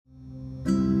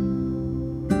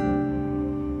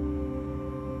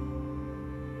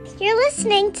You're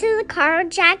listening to the Carl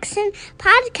Jackson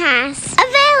podcast,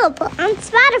 available on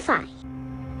Spotify.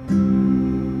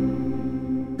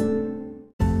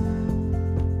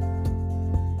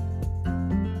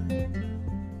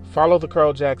 Follow the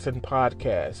Carl Jackson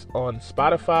podcast on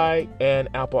Spotify and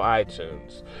Apple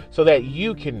iTunes so that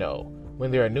you can know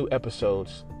when there are new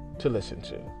episodes to listen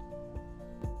to.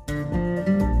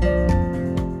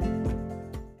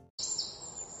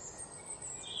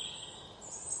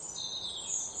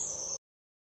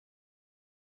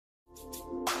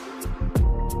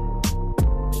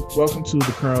 Welcome to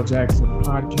the Carl Jackson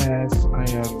podcast. I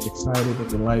am excited and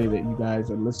delighted that you guys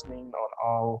are listening on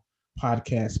all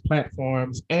podcast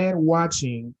platforms and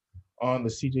watching on the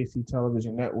CJC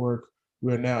television network.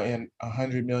 We're now in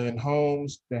 100 million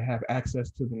homes that have access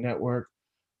to the network.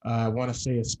 I want to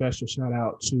say a special shout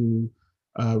out to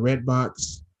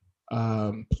Redbox,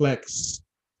 Plex,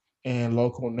 and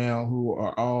Local Now, who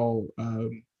are all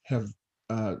have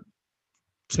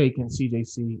taken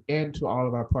CJC, and to all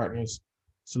of our partners,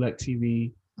 Select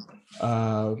TV,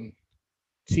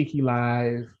 Tiki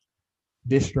Live,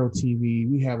 Distro TV.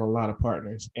 We have a lot of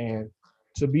partners, and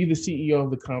to be the CEO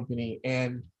of the company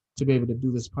and to be able to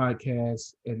do this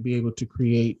podcast and be able to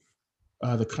create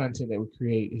the content that we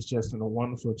create is just a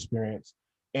wonderful experience.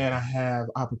 And I have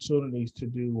opportunities to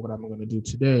do what I'm going to do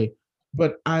today.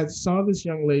 But I saw this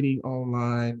young lady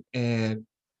online, and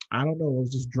I don't know, I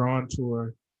was just drawn to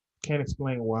her. Can't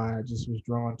explain why. I just was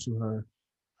drawn to her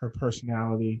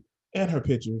personality and her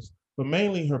pictures, but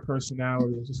mainly her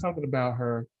personality. There's just something about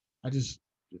her. I just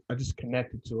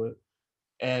connected to it,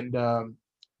 and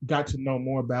got to know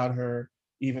more about her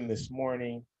even this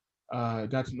morning.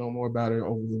 Got to know more about her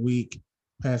over the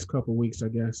past couple of weeks, I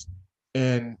guess.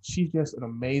 And she's just an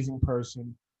amazing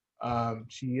person.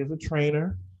 She is a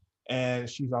trainer, and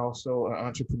she's also an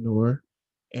entrepreneur.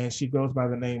 And she goes by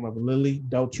the name of Lilly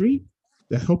Dudrey.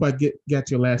 I hope I got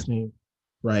your last name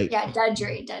right. Yeah,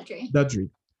 Dudrey. Dudrey.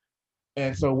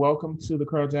 And so welcome to the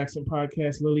Carl Jackson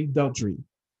podcast, Lilly Dudrey.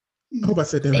 I hope I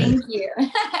said that right. Thank you.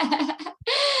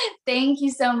 Thank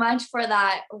you so much for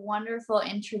that wonderful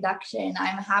introduction.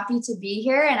 I'm happy to be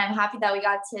here, and I'm happy that we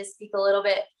got to speak a little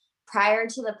bit prior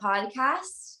to the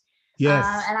podcast.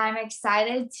 Yes. And I'm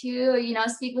excited to,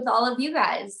 speak with all of you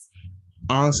guys.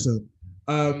 Awesome.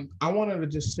 I wanted to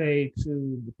just say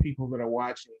to the people that are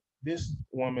watching, this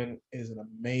woman is an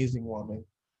amazing woman.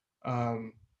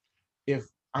 If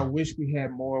I wish we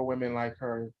had more women like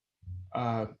her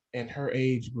in her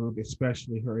age group,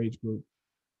 especially her age group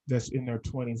that's in their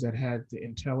 20s, that had the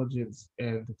intelligence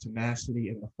and the tenacity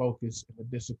and the focus and the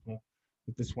discipline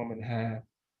that this woman had.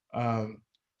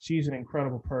 She's an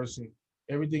incredible person.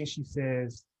 Everything she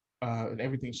says and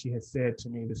everything she has said to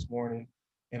me this morning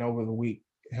and over the week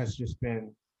has just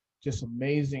been just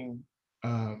amazing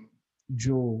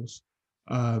jewels.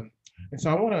 And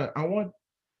so I want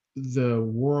the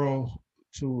world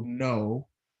to know,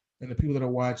 and the people that are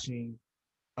watching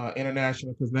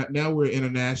international, because now we're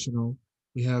international.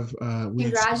 We have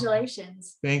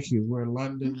congratulations. Thank you. We're in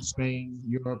London, Spain,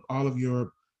 Europe, all of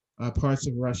Europe, parts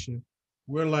of Russia.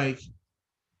 We're like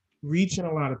reaching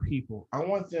a lot of people. I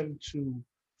want them to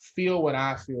feel what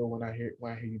I feel when I hear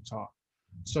you talk.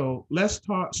 So let's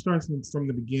start from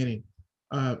the beginning.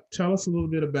 Tell us a little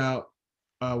bit about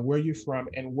where you're from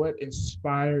and what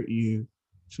inspired you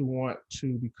to want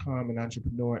to become an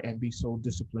entrepreneur and be so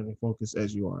disciplined and focused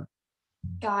as you are.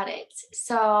 Got it.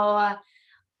 So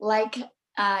like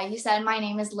you said, my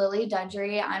name is Lilly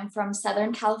Dudrey. I'm from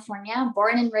Southern California,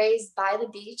 born and raised by the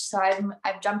beach. So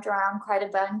I've jumped around quite a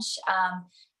bunch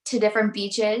to different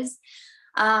beaches.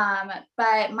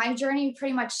 But my journey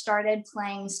pretty much started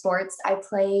playing sports. I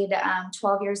played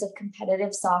 12 years of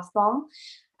competitive softball,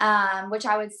 which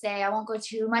I would say I won't go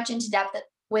too much into depth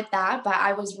with that, but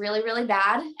I was really, really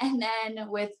bad. And then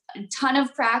with a ton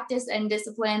of practice and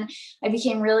discipline, I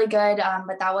became really good.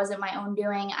 But that wasn't my own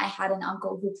doing. I had an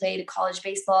uncle who played college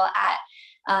baseball at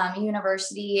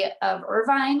University of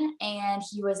Irvine, and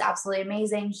he was absolutely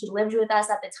amazing. He lived with us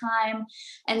at the time.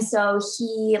 And so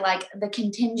the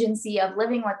contingency of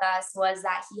living with us was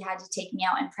that he had to take me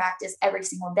out and practice every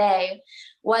single day,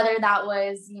 whether that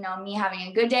was, me having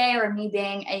a good day or me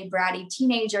being a bratty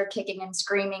teenager kicking and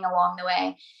screaming along the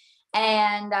way.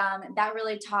 And that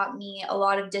really taught me a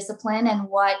lot of discipline and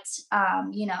what,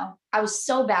 I was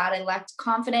so bad. I lacked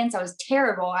confidence. I was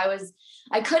terrible.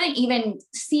 I couldn't even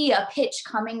see a pitch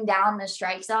coming down the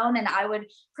strike zone, and I would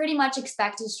pretty much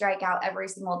expect to strike out every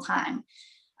single time.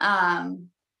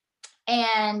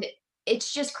 And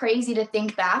it's just crazy to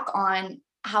think back on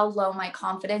how low my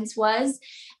confidence was.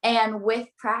 And with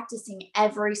practicing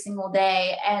every single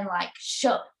day and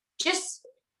just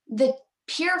the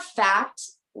pure fact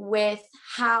with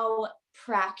how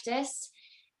practice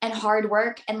and hard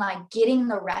work and like getting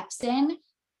the reps in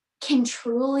can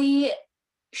truly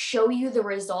show you the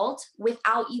result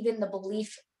without even the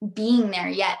belief being there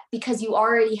yet, because you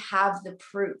already have the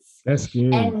proof. That's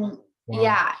good. And wow.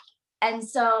 yeah. And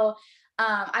so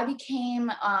I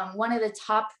became one of the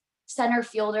top center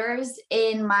fielders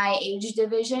in my age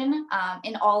division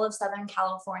in all of Southern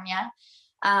California.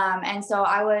 And so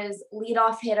I was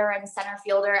leadoff hitter and center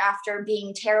fielder after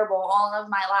being terrible all of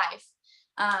my life.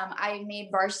 I made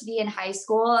varsity in high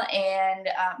school and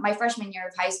my freshman year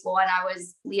of high school, and I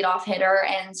was leadoff hitter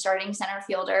and starting center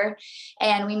fielder.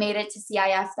 And we made it to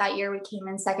CIF that year. We came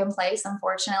in second place,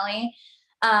 unfortunately.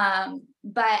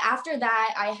 But after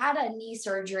that, I had a knee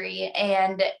surgery,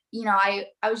 and, you know, I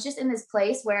was just in this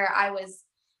place where I was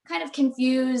kind of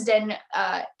confused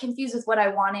confused with what I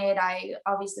wanted. I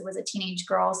obviously was a teenage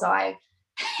girl, so I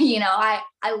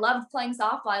loved playing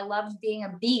softball. I loved being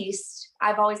a beast.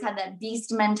 I've always had that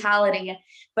beast mentality,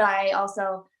 but I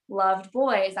also loved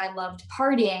boys. I loved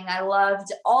partying. I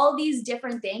loved all these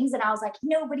different things. And I was like,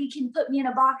 nobody can put me in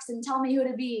a box and tell me who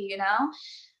to be, you know?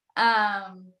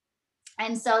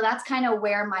 And so that's kind of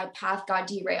where my path got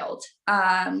derailed.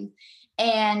 And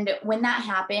when that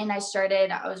happened, I was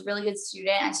a really good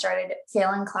student. I started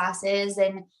failing classes,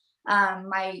 and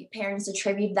my parents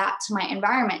attributed that to my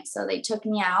environment. So they took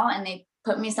me out and they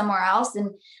put me somewhere else,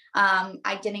 and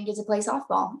I didn't get to play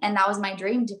softball. And that was my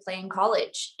dream, to play in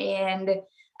college. And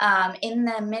in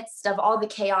the midst of all the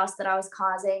chaos that I was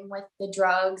causing with the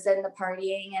drugs and the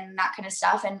partying and that kind of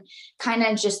stuff, and kind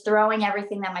of just throwing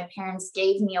everything that my parents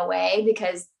gave me away,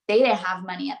 because they didn't have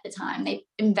money at the time. They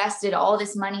invested all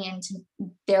this money into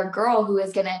their girl who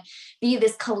is going to be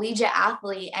this collegiate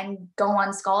athlete and go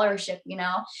on scholarship, you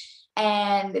know,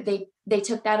 and they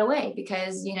took that away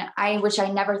because, you know, which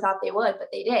I never thought they would, but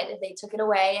they did. They took it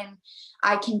away, and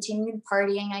I continued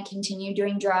partying. I continued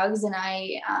doing drugs, and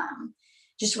I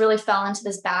just really fell into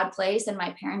this bad place. And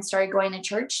my parents started going to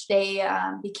church. They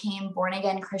became born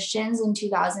again Christians in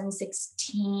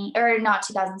 2016, or not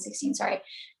 2016, sorry,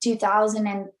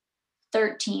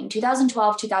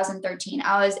 2012, 2013.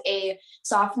 I was a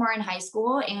sophomore in high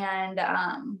school. And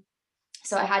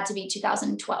so I had to be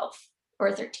 2012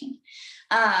 or 13.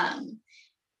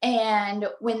 And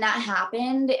when that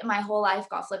happened, my whole life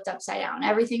got flipped upside down.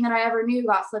 Everything that I ever knew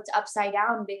got flipped upside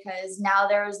down, because now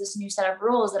there was this new set of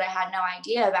rules that I had no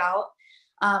idea about.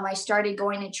 I started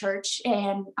going to church,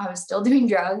 and I was still doing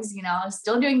drugs. You know, I was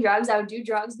still doing drugs. I would do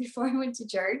drugs before I went to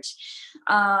church.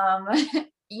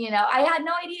 You know, I had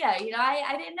no idea. You know,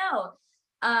 I didn't know.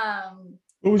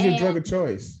 What was your drug of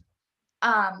choice?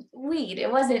 Weed.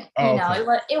 It wasn't,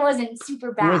 it wasn't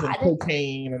super bad. It wasn't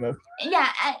cocaine. Yeah,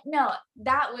 no,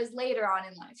 that was later on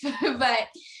in life. But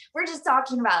we're just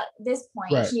talking about this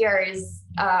point right here is,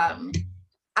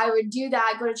 I would do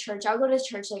that, go to church. I would go to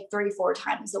church like 3-4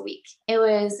 times a week. It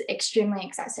was extremely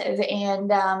excessive.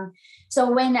 And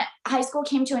so when high school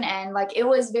came to an end, like it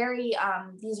was very,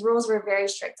 these rules were very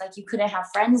strict. Like you couldn't have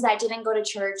friends that didn't go to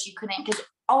church. You couldn't, because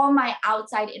all my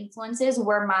outside influences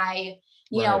were my,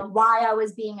 you know, why I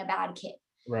was being a bad kid.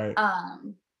 Right.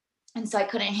 And so I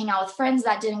couldn't hang out with friends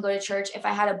that didn't go to church. If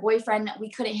I had a boyfriend, we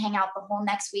couldn't hang out the whole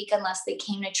next week unless they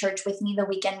came to church with me the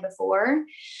weekend before.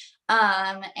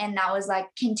 And that was like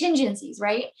contingencies,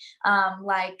 right?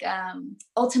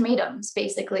 Ultimatums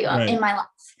basically in my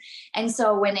life. And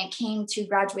so when it came to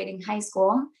graduating high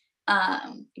school,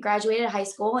 graduated high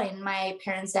school, and my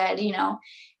parents said, you know,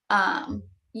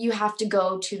 you have to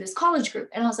go to this college group.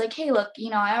 And I was like, hey, look, you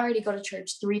know, I already go to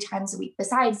church 3 times a week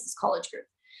besides this college group.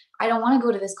 I don't want to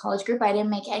go to this college group. I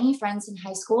didn't make any friends in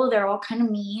high school. They're all kind of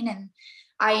mean. And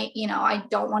I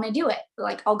don't want to do it.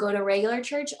 Like I'll go to regular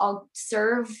church. I'll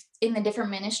serve in the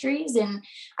different ministries, and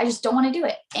I just don't want to do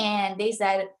it. And they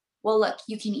said, well, look,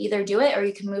 you can either do it or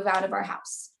you can move out of our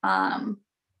house. And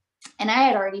I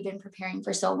had already been preparing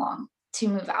for so long to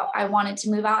move out. I wanted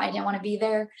to move out. I didn't want to be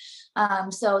there.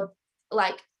 So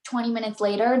like 20 minutes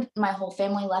later, my whole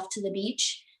family left to the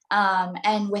beach.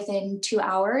 And within 2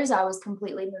 hours, I was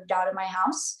completely moved out of my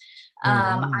house.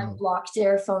 I blocked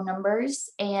their phone numbers,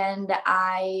 and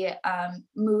I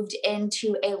moved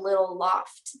into a little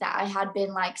loft that I had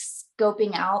been like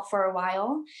scoping out for a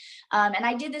while. And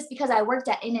I did this because I worked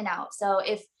at In-N-Out. So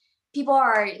if people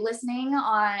are listening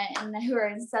who are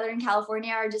in Southern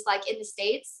California or just like in the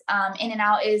States,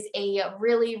 In-N-Out is a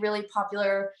really, really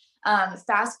popular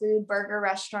fast food burger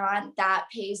restaurant that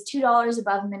pays $2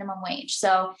 above minimum wage.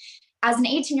 So as an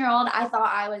 18-year-old, I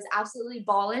thought I was absolutely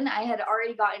balling. I had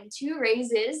already gotten 2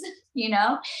 raises, you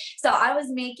know? So I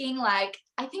was making like,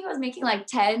 I think I was making like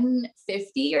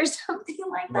 10.50 or something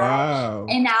like that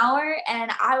an hour.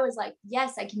 And I was like,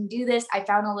 yes, I can do this. I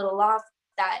found a little loft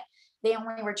that they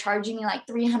only were charging me like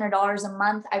 $300 a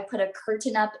month. I put a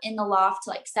curtain up in the loft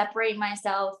to like separate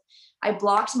myself. I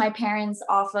blocked my parents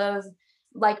off of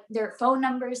like their phone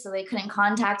numbers so they couldn't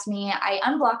contact me. I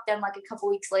unblocked them like a couple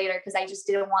weeks later because I just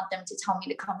didn't want them to tell me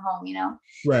to come home, you know?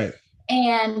 Right.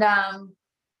 And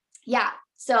yeah,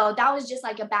 so that was just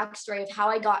like a backstory of how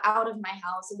I got out of my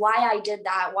house, why I did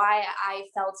that, why I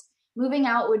felt moving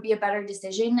out would be a better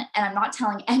decision. And I'm not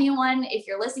telling anyone, if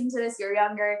you're listening to this, you're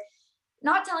younger,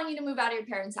 not telling you to move out of your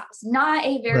parents' house. Not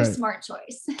a very smart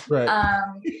choice. Right.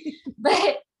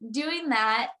 But doing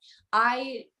that,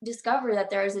 I discovered that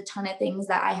there was a ton of things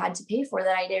that I had to pay for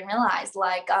that I didn't realize,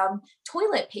 like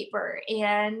toilet paper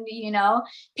and, you know,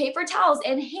 paper towels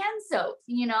and hand soap,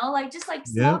 you know, like just like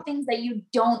small things that you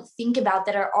don't think about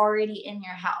that are already in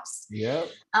your house. Yeah.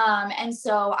 And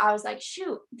so I was like,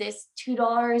 shoot, this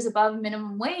 $2 above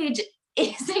minimum wage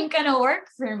isn't going to work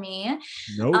for me.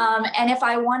 Nope. And if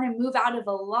I want to move out of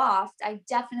a loft, I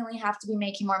definitely have to be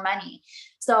making more money.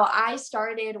 So I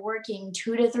started working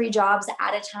 2 to 3 jobs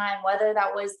at a time, whether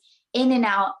that was in and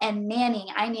out and nannying.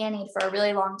 I nannied for a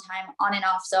really long time on and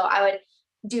off. So I would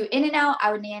do in and out,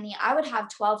 I would nanny. I would have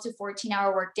 12 to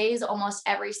 14-hour work days almost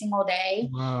every single day.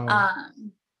 Wow.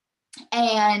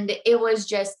 And it was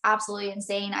just absolutely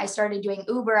insane. I started doing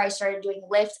Uber. I started doing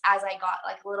Lyft as I got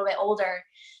like a little bit older.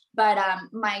 But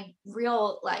my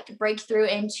real like breakthrough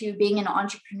into being an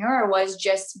entrepreneur was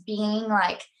just being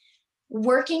like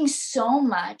working so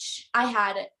much.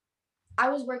 I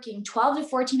was working 12 to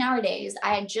 14-hour days.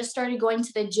 I had just started going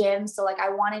to the gym. So like I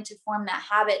wanted to form that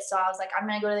habit. So I was like, I'm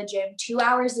going to go to the gym 2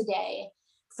 hours a day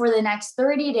for the next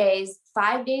 30 days,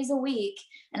 5 days a week.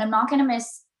 And I'm not going to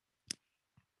miss.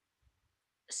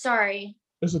 Sorry.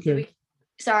 It's okay.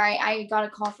 Sorry. I got a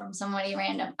call from somebody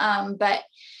random. But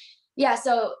yeah,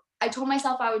 so I told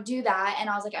myself I would do that. And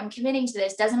I was like, I'm committing to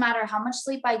this. Doesn't matter how much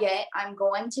sleep I get, I'm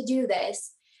going to do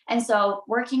this. And so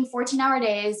working 14-hour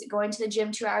days, going to the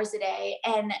gym 2 hours a day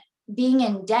and being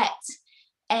in debt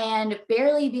and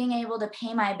barely being able to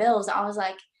pay my bills, I was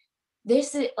like,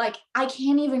 this is like, I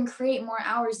can't even create more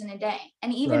hours in a day.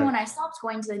 And even when I stopped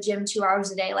going to the gym 2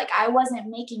 hours a day, like I wasn't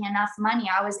making enough money.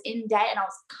 I was in debt and I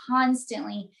was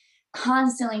constantly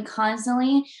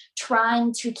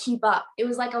trying to keep up. It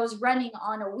was like I was running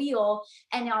on a wheel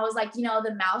and I was like, you know,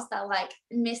 the mouse that like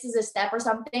misses a step or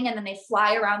something and then they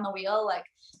fly around the wheel. Like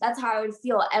that's how I would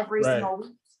feel every single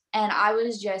week. And I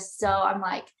was just so, I'm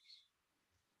like,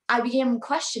 I began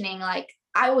questioning, like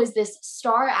I was this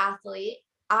star athlete.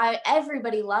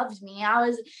 Everybody loved me.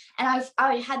 I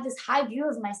had this high view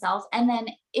of myself. And then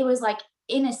it was like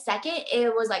in a second,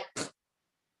 it was like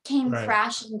came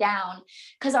crashing down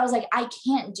because I was like, I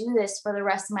can't do this for the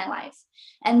rest of my life.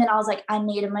 And then I was like, I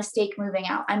made a mistake moving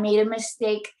out. I made a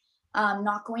mistake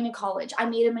not going to college. I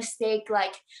made a mistake.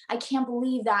 Like, I can't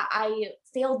believe that I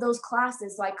failed those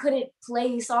classes. So I couldn't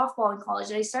play softball in college.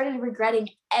 And I started regretting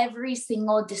every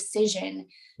single decision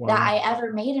that I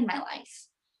ever made in my life.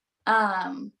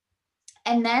 And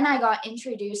then I got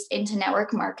introduced into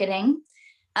network marketing.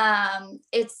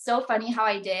 It's so funny how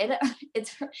I did.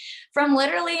 It's from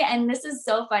literally, and this is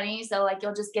so funny. So like,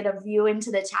 you'll just get a view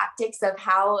into the tactics of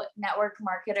how network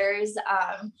marketers,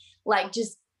 like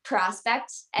just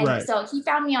prospect. And so he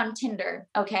found me on Tinder.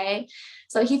 Okay.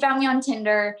 So he found me on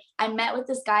Tinder. I met with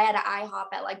this guy at an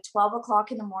IHOP at like 12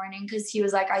 o'clock in the morning. Cause he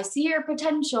was like, I see your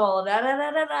potential, you know?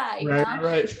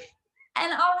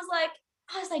 And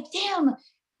I was like, damn,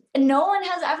 no one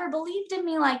has ever believed in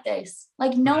me like this.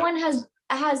 Like no one has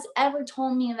ever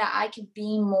told me that I could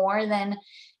be more than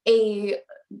a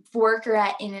worker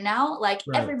at In-N-Out. Like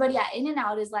everybody at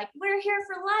In-N-Out is like, we're here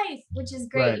for life, which is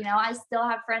great. You know, I still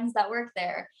have friends that work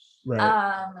there.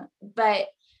 But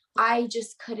I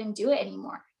just couldn't do it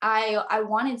anymore. I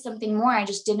wanted something more. I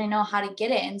just didn't know how to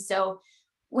get it. And so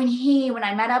when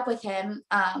I met up with him,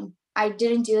 I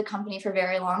didn't do the company for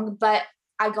very long, but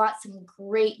I got some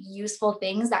great useful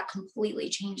things that completely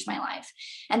changed my life.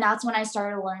 And that's when I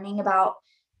started learning about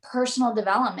personal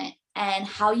development and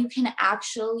how you can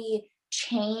actually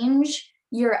change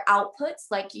your outputs,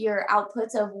 like your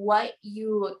outputs of what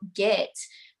you get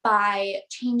by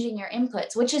changing your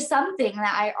inputs, which is something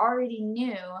that I already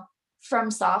knew from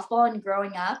softball and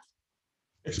growing up.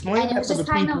 Explain that for the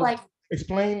people.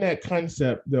 Explain that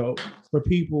concept though for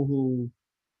people who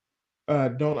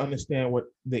don't understand what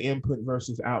the input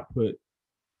versus output,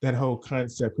 that whole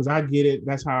concept, because I get it.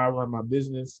 That's how I run my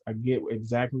business. I get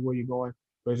exactly where you're going.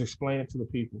 But explain it to the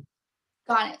people.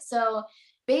 Got it. So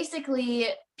basically,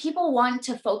 people want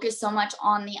to focus so much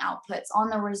on the outputs, on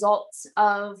the results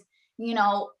of,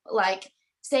 like,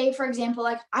 say, for example,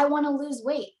 like, I want to lose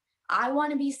weight. I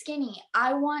want to be skinny.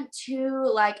 I want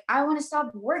to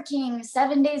stop working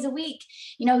 7 days a week.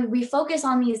 We focus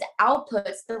on these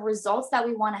outputs, the results that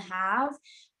we want to have,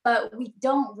 but we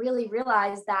don't really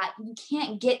realize that you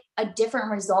can't get a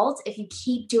different result if you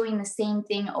keep doing the same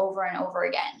thing over and over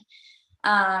again.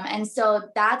 And so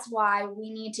that's why we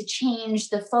need to change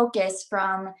the focus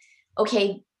from,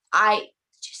 okay, I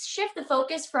just shift the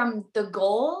focus from the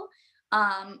goal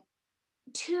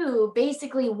to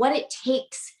basically what it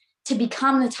takes to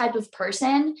become the type of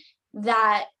person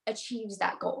that achieves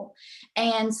that goal.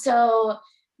 And so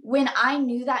when I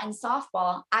knew that in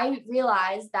softball, I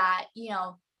realized that,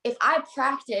 if I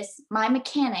practice my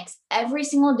mechanics every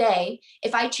single day,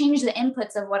 if I change the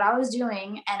inputs of what I was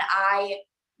doing and I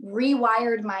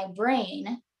rewired my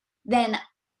brain, then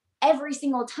every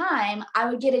single time I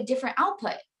would get a different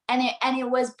output. And it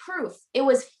was proof. It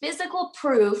was physical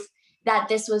proof that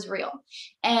this was real.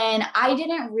 And I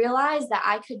didn't realize that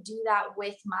I could do that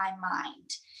with my mind.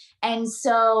 And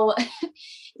so,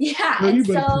 yeah. Well, and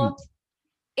so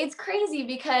it's crazy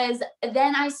because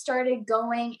then I started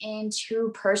going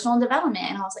into personal development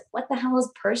and I was like, what the hell is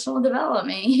personal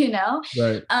development?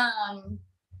 Right.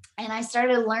 And I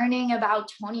started learning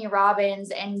about Tony Robbins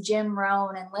and Jim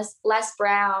Rohn and Les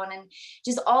Brown and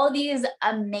just all these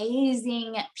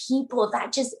amazing people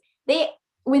that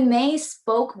when they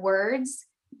spoke words,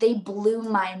 they blew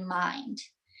my mind.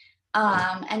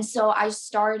 And so I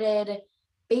started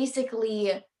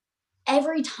basically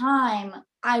every time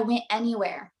I went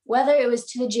anywhere, whether it was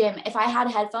to the gym, if I had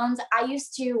headphones, I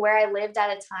used to, where I lived at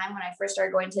a time when I first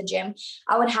started going to the gym,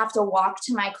 I would have to walk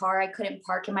to my car. I couldn't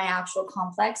park in my actual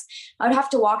complex. I would have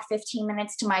to walk 15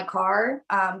 minutes to my car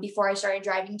before I started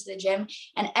driving to the gym.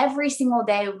 And every single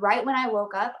day, right when I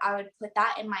woke up, I would put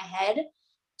that in my head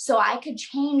so I could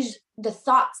change the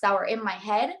thoughts that were in my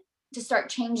head to start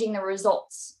changing the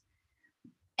results.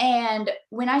 And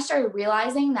when I started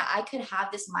realizing that I could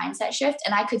have this mindset shift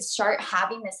and I could start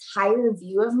having this higher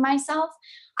view of myself,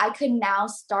 I could now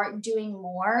start doing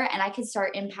more and I could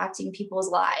start impacting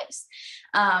people's lives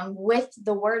with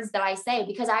the words that I say,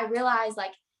 because I realized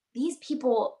like these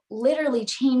people literally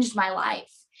changed my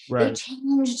life. Right. They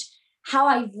changed how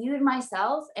I viewed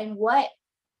myself and what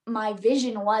my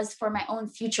vision was for my own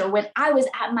future. When I was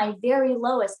at my very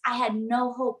lowest, I had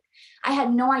no hope. I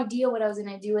had no idea what I was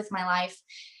going to do with my life.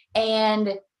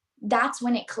 And that's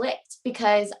when it clicked,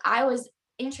 because I was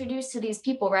introduced to these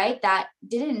people, right, that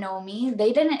didn't know me.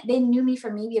 They knew me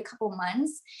for maybe a couple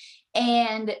months,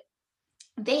 and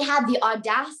they had the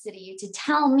audacity to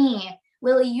tell me,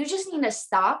 Lily, you just need to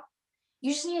stop.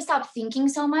 You just need to stop thinking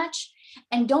so much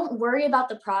and don't worry about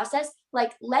the process.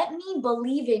 Like, let me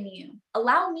believe in you.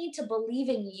 Allow me to believe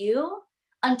in you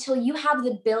until you have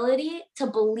the ability to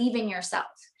believe in yourself.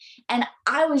 And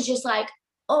I was just like,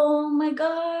 oh my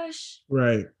gosh.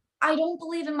 Right. I don't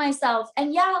believe in myself.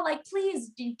 And yeah, like,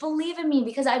 please believe in me,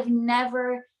 because I've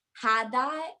never had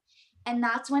that. And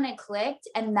that's when it clicked.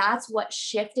 And that's what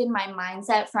shifted my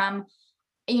mindset from,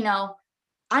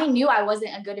 I knew I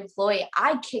wasn't a good employee.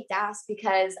 I kicked ass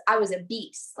because I was a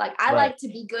beast. Like, I like to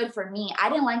be good for me. I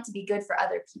didn't like to be good for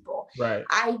other people. Right.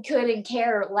 I couldn't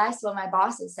care less what my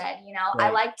bosses said. I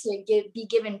like to be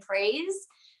given praise,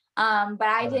 but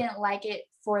I didn't like it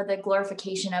for the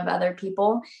glorification of other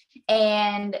people.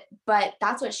 But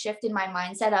that's what shifted my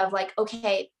mindset of like,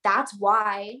 okay, that's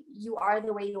why you are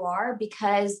the way you are,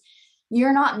 because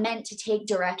you're not meant to take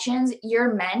directions.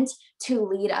 You're meant to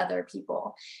lead other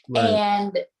people. Right.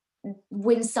 And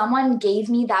when someone gave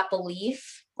me that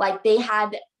belief, like they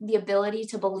had the ability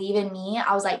to believe in me,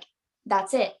 I was like,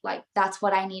 that's it. Like, that's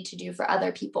what I need to do for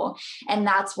other people. And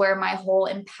that's where my whole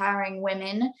empowering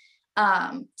women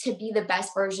to be the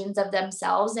best versions of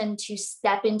themselves and to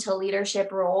step into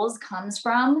leadership roles comes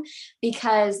from,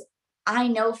 because I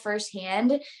know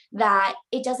firsthand that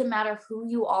it doesn't matter who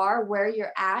you are, where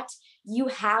you're at, you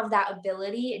have that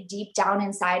ability deep down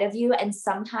inside of you. And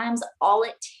sometimes all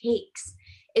it takes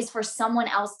is for someone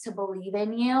else to believe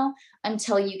in you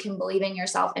until you can believe in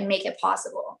yourself and make it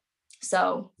possible.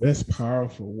 So that's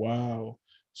powerful. Wow.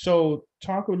 So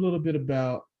talk a little bit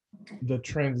about the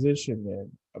transition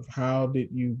then of how did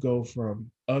you go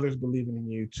from others believing in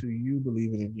you to you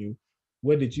believing in you?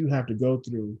 What did you have to go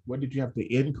through? What did you have to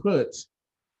input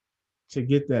to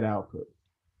get that output?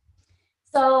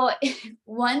 So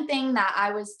one thing that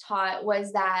I was taught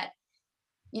was that,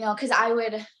 because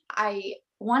I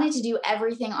wanted to do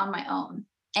everything on my own.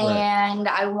 Right. And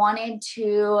I wanted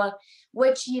to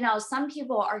which, you know, some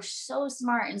people are so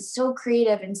smart and so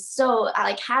creative and so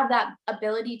like have that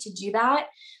ability to do that.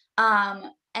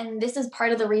 And this is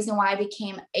part of the reason why I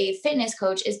became a fitness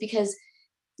coach, is because,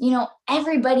 you know,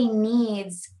 everybody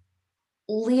needs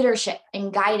leadership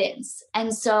and guidance.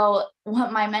 And so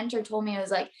what my mentor told me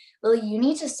was like, Lily, you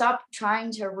need to stop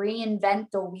trying to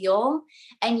reinvent the wheel,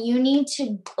 and you need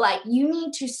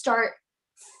to start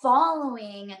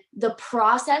following the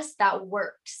process that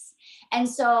works. And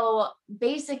so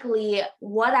basically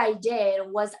what I did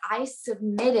was I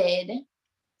submitted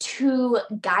to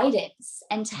guidance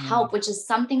and to help, which is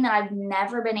something that I've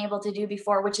never been able to do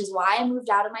before, which is why I moved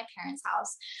out of my parents'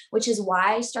 house, which is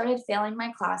why I started failing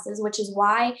my classes, which is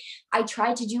why I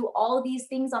tried to do all these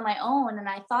things on my own. And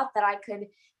I thought that I could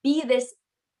be this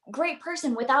great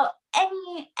person without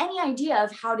any idea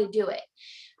of how to do it.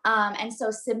 And so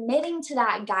submitting to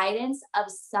that guidance of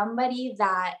somebody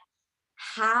that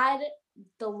had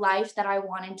the life that I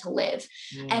wanted to live.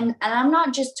 And I'm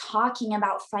not just talking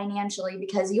about financially,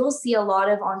 because you'll see a lot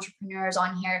of entrepreneurs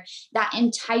on here that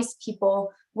entice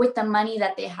people with the money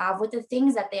that they have, with the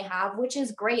things that they have, which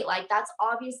is great. Like, that's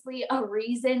obviously a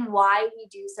reason why we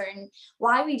do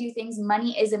things.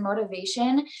 Money is a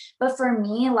motivation. But for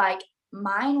me, like,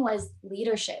 mine was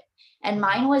leadership, and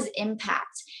mine was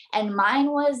impact, and mine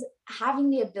was having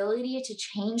the ability to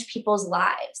change people's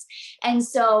lives. And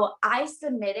so I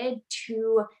submitted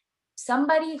to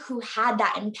somebody who had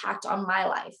that impact on my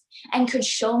life and could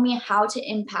show me how to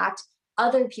impact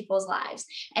other people's lives.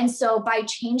 And so by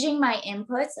changing my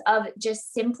inputs of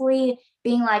just simply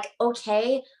being like,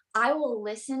 okay, I will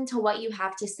listen to what you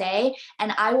have to say,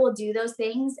 and I will do those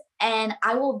things, and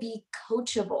I will be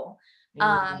coachable.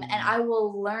 And I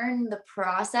will learn the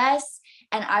process,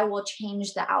 and I will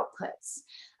change the outputs.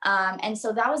 And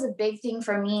so that was a big thing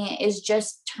for me, is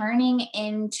just turning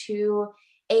into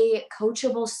a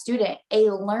coachable student, a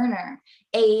learner,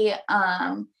 a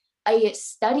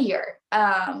studier,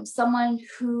 someone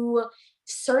who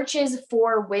searches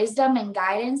for wisdom and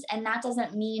guidance. And that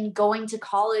doesn't mean going to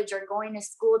college or going to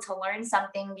school to learn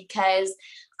something, because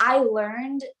I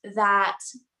learned that,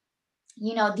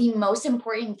 you know, the most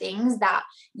important things that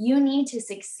you need to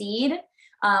succeed,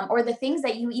 or the things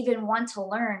that you even want to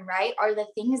learn, right, are the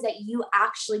things that you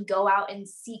actually go out and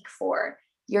seek for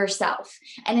yourself.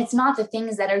 And it's not the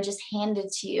things that are just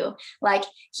handed to you. Like,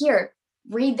 here,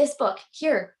 read this book.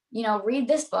 Here, you know, read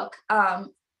this book.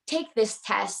 Take this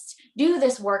test. Do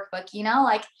this workbook. You know,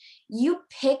 like, you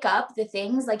pick up the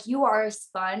things, like, you are a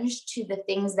sponge to the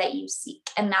things that you seek.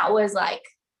 And that was like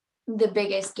the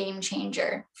biggest game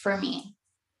changer for me.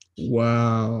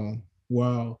 Wow.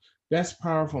 That's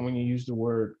powerful when you use the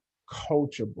word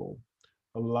coachable.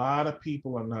 A lot of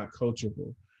people are not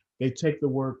coachable. They take the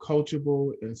word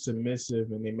coachable and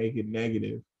submissive and they make it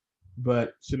negative.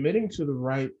 But submitting to the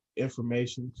right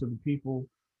information to the people,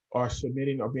 or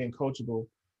submitting or being coachable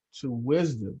to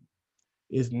wisdom,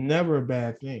 is never a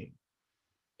bad thing.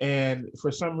 And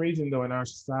for some reason, though, in our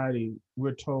society,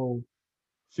 we're told,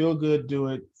 feel good, do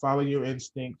it, follow your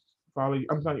instincts, follow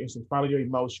your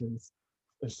emotions,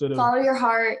 instead of Follow your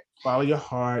heart. follow your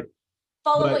heart.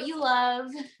 Follow what you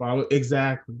love. Follow,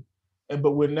 exactly.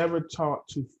 But we're never taught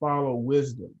to follow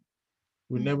wisdom.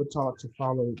 We're never taught to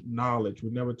follow knowledge.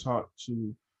 We're never taught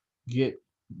to get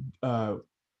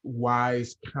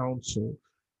wise counsel.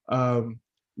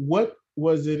 What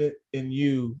was it in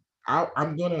you?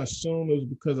 I'm going to assume it was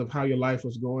because of how your life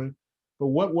was going. But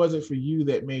what was it for you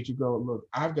that made you go, look,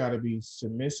 I've got to be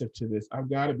submissive to this. I've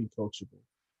got to be coachable.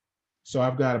 So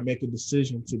I've got to make a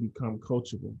decision to become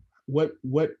coachable.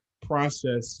 What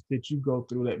process did you go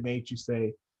through that made you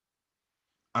say,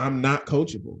 I'm not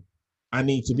coachable, I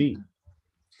need to be?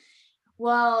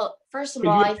 Well, first of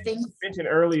all, I think you mentioned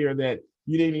earlier that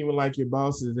you didn't even like your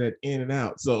bosses at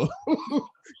In-N-Out. So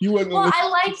you weren't well, I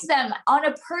liked them on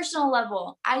a personal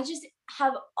level. I just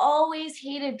have always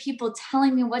hated people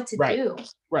telling me what to do.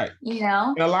 Right. You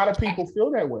know? And a lot of people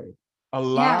feel that way. A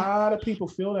lot of people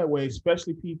feel that way,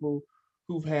 especially people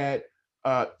who've had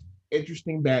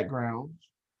interesting backgrounds,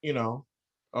 you know,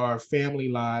 or family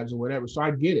lives or whatever. So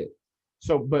I get it.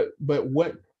 So, but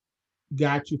what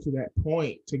got you to that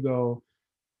point to go,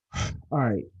 all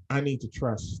right, I need to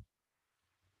trust?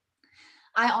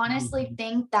 I honestly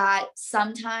think that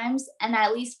sometimes, and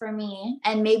at least for me,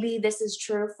 and maybe this is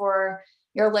true for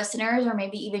your listeners or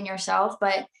maybe even yourself,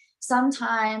 but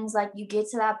sometimes like you get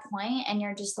to that point and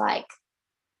you're just like,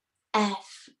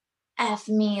 F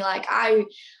me. Like,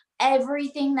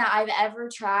 everything that I've ever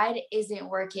tried isn't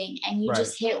working, and you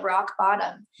just hit rock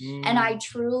bottom. And I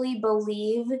truly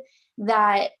believe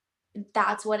that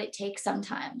that's what it takes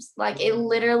sometimes. Like it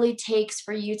literally takes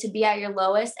for you to be at your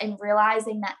lowest and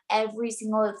realizing that every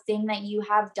single thing that you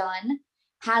have done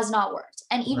has not worked.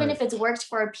 And even if it's worked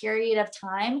for a period of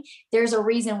time, there's a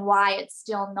reason why it's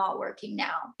still not working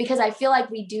now. Because I feel like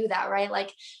we do that, right?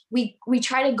 Like we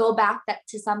try to go back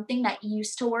to something that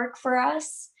used to work for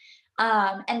us.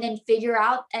 And then figure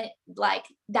out like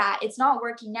that it's not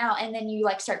working now. And then you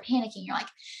like start panicking. You're like,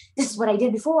 this is what I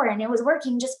did before and it was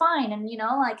working just fine. And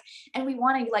like, and we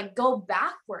want to like go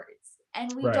backwards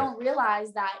and we don't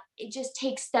realize that it just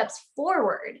takes steps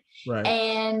forward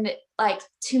and like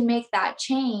to make that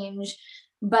change.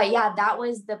 But yeah, that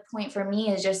was the point for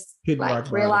me, is just hitting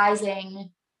like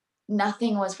realizing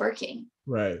nothing was working.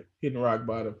 Right. Hitting rock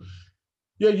bottom.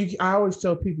 Yeah. I always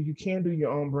tell people you can do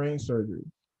your own brain surgery.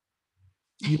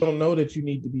 You don't know that you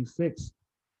need to be fixed.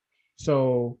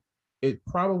 So it'd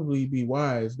probably be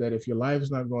wise that if your life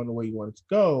is not going the way you want it to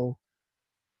go,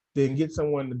 then get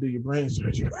someone to do your brain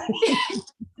surgery.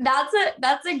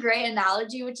 That's a great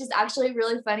analogy, which is actually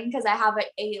really funny because I have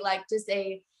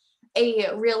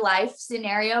a real life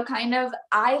scenario kind of.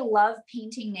 I love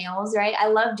painting nails, right? I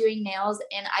love doing nails,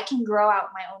 and I can grow out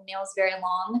my own nails very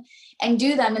long and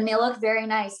do them, and they look very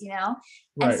nice,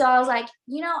 And so I was like,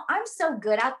 I'm so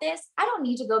good at this. I don't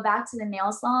need to go back to the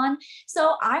nail salon.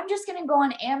 So I'm just going to go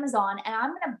on Amazon and I'm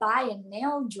going to buy a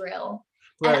nail drill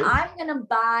and I'm going to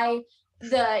buy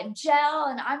the gel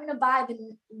and I'm going to buy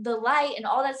the light and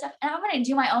all that stuff. And I'm going to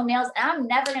do my own nails and I'm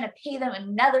never going to pay them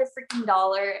another freaking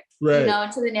dollar,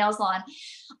 to the nail salon.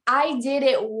 I did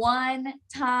it one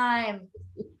time.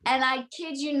 And I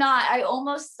kid you not, I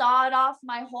almost sawed off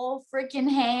my whole freaking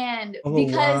hand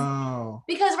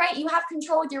because right, you have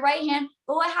control with your right hand,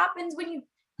 but what happens when you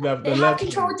have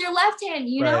control with your left hand,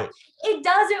 it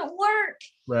doesn't work.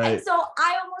 And so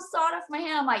I almost sawed off my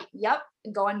hand. I'm like, yep,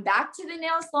 going back to the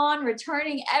nail salon,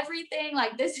 returning everything.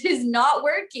 Like, this is not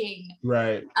working.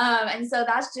 And so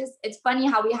it's funny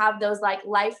how we have those like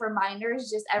life reminders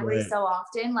just every so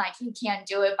often. Like, you can't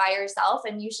do it by yourself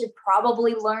and you should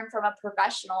probably learn from a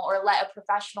professional or let a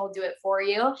professional do it for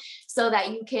you so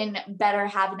that you can better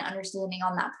have an understanding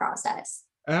on that process.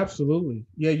 Absolutely.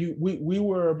 Yeah, we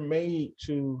were made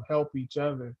to help each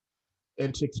other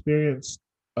and to experience,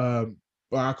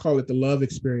 I call it the love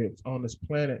experience on this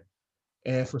planet.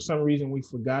 And for some reason, we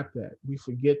forgot that. We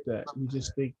forget that. We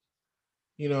just think,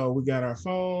 we got our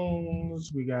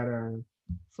phones, we got our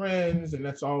friends, and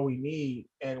that's all we need.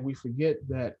 And we forget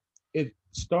that it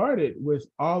started with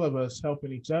all of us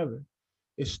helping each other.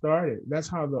 That's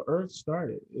how the earth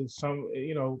started. It's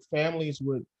families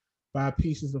would buy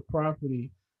pieces of property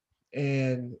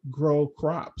and grow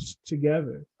crops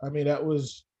together. I mean, that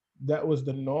was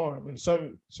the norm. And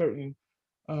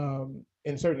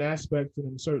in certain aspects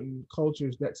and in certain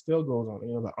cultures, that still goes on.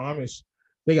 The Amish,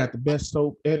 they got the best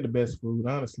soap and the best food,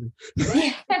 honestly.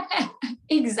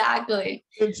 Exactly.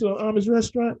 Into an Amish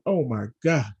restaurant, oh my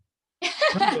God.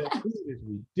 That food is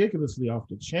ridiculously off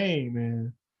the chain,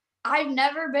 man. I've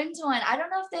never been to one. I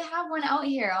don't know if they have one out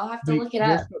here. I'll have to look it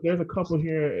up. There's a couple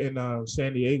here in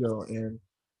San Diego, and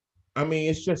I mean,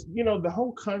 it's just, the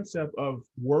whole concept of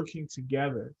working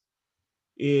together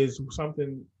is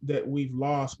something that we've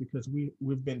lost because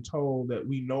we've been told that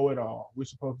we know it all. We're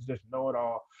supposed to just know it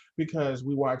all because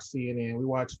we watch CNN, we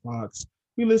watch Fox,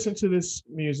 we listen to this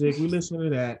music, we listen to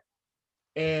that.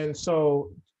 And so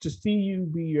to see you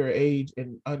be your age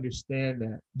and understand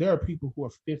that there are people who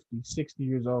are 50, 60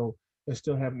 years old that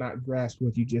still have not grasped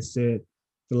what you just said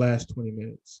the last 20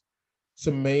 minutes. It's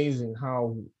amazing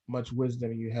how much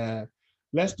wisdom you have.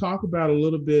 Let's talk about a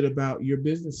little bit about your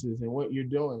businesses and what you're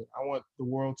doing. I want the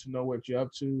world to know what you're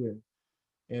up to,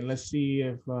 and let's see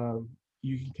if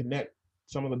you can connect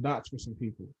some of the dots for some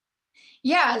people.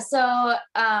 Yeah, so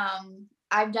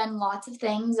I've done lots of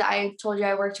things. I told you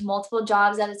I worked multiple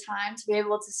jobs at a time to be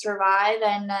able to survive,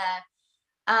 and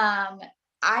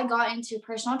I got into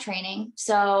personal training.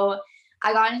 So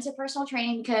I got into personal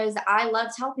training because I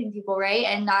loved helping people, right?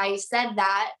 And I said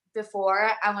that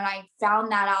before, and when I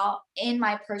found that out in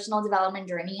my personal development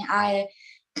journey, I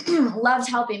loved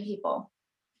helping people.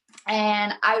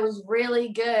 And I was really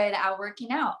good at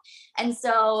working out. And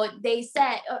so they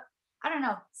said, I don't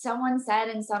know, someone said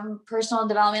in some personal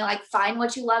development, like, find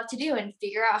what you love to do and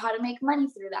figure out how to make money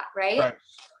through that, right?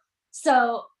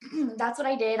 So that's what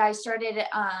I did. I started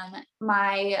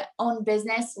my own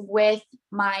business with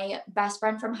my best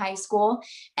friend from high school,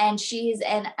 and she's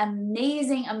an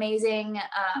amazing, amazing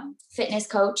fitness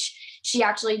coach. She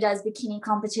actually does bikini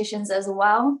competitions as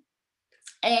well.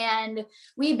 And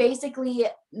we basically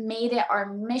made it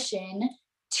our mission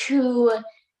to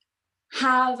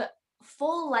have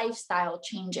full lifestyle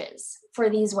changes for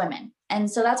these women. And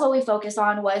so that's what we focus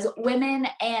on, was women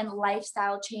and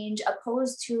lifestyle change,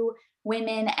 opposed to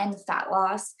women and fat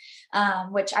loss,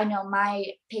 which I know my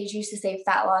page used to say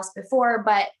fat loss before,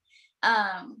 but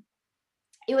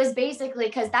it was basically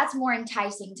because that's more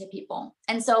enticing to people.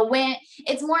 And so when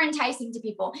it's more enticing to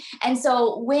people, and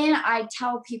so when I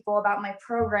tell people about my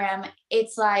program,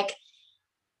 it's like,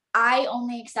 I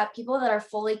only accept people that are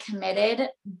fully committed,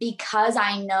 because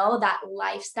I know that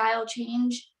lifestyle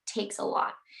change takes a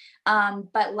lot.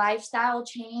 But lifestyle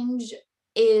change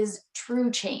is true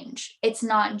change. It's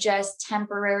not just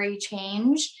temporary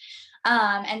change.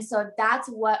 And so that's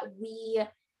what we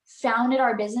founded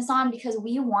our business on, because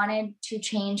we wanted to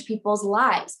change people's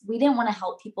lives. We didn't want to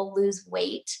help people lose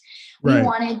weight. We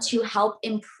wanted to help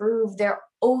improve their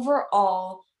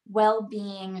overall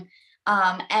well-being,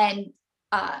 and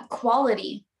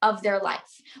quality of their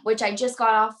life, which I just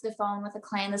got off the phone with a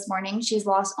client this morning. She's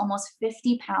lost almost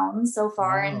 50 pounds so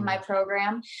far in my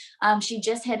program. She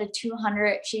just hit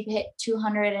she hit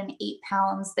 208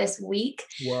 pounds this week.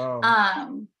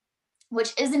 Wow.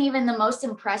 Which isn't even the most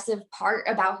impressive part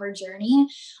about her journey.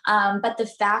 But the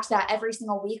fact that every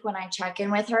single week when I check in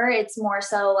with her, it's more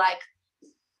so like,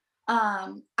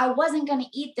 I wasn't going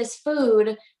to eat this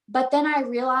food, but then I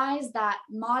realized that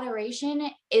moderation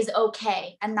is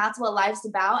okay. And that's what life's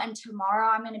about. And tomorrow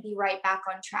I'm going to be right back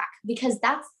on track, because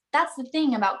that's the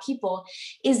thing about people,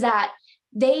 is that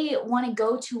they want to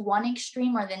go to one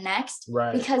extreme or the next,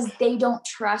 because they don't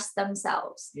trust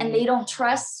themselves, and they don't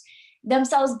trust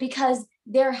themselves because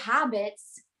their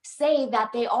habits say that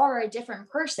they are a different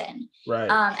person.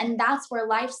 And that's where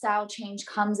lifestyle change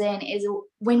comes in, is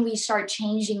when we start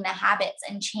changing the habits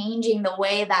and changing the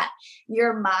way that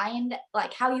your mind,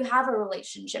 like how you have a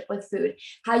relationship with food,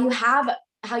 how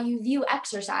you view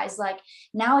exercise. Like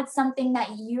now it's something that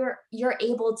you're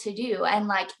able to do. And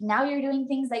like now you're doing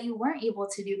things that you weren't able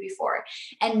to do before.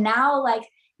 And now like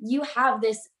you have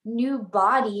this new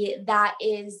body that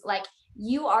is like,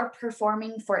 you are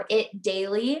performing for it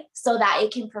daily so that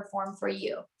it can perform for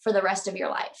you for the rest of your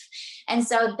life. And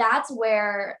so that's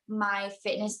where my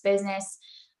fitness business,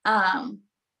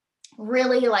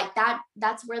 really like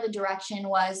that's where the direction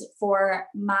was for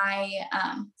my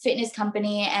fitness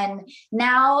company. And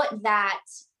now that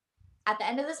at the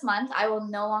end of this month, I will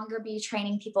no longer be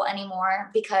training people anymore,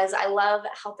 because I love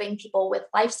helping people with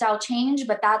lifestyle change,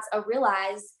 but that's a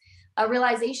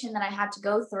realization that I had to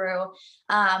go through.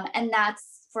 And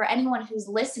that's for anyone who's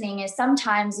listening, is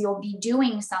sometimes you'll be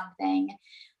doing something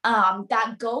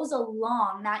that goes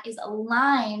along, that is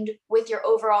aligned with your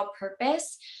overall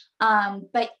purpose,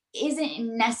 but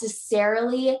isn't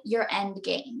necessarily your end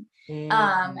game.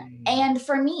 And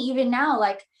for me, even now,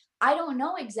 like, I don't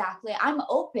know exactly. I'm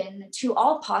open to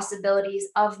all possibilities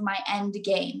of my end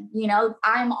game. You know,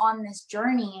 I'm on this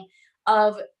journey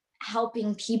of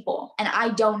helping people, and I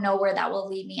don't know where that will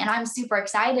lead me. And I'm super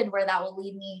excited where that will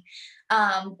lead me.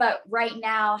 But right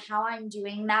now, how I'm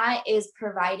doing that is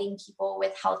providing people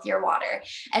with healthier water.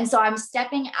 And so I'm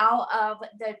stepping out of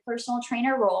the personal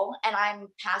trainer role, and I'm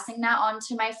passing that on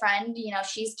to my friend. You know,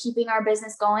 she's keeping our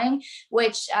business going,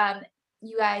 which,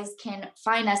 you guys can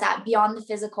find us at Beyond the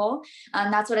Physical.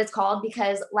 That's what it's called,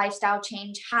 because lifestyle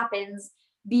change happens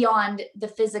beyond the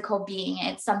physical being.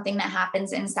 It's something that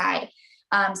happens inside.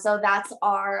 So that's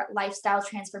our lifestyle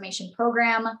transformation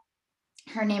program.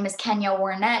 Her name is Kenya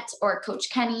Warnett, or Coach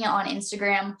Kenny on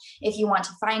Instagram, if you want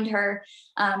to find her.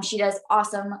 She does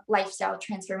awesome lifestyle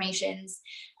transformations.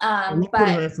 We'll put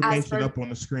her information up on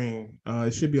the screen.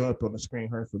 It should be up on the screen,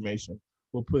 her information.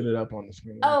 We'll put it up on the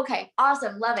screen. Oh, okay.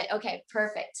 Awesome. Love it. Okay,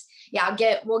 perfect. Yeah,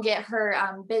 we'll get her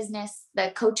business,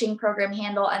 the coaching program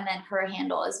handle, and then her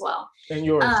handle as well. And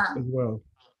yours as well.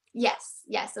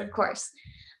 Yes, of course.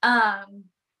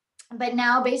 But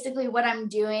now basically what I'm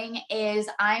doing is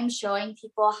I'm showing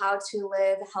people how to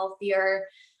live healthier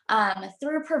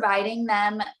through providing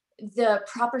them the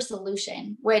proper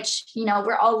solution, which, you know,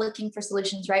 we're all looking for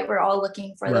solutions, right? We're all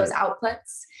looking for those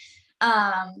outputs.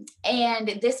 And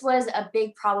this was a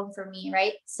big problem for me,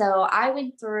 right? So I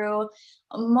went through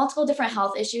multiple different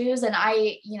health issues, and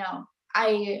I'm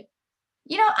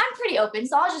pretty open,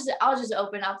 so I'll just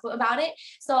open up about it.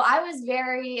 So I was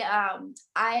very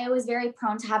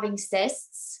prone to having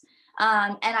cysts.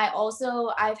 And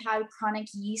I've had chronic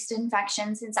yeast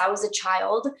infection since I was a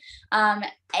child.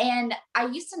 And I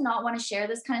used to not want to share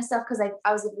this kind of stuff because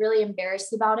I was really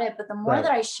embarrassed about it. But the more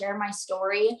that I share my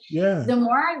story, the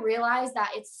more I realize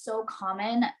that it's so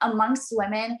common amongst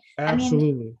women. Absolutely.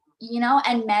 I mean, you know,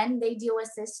 and men, they deal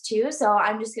with cysts too. So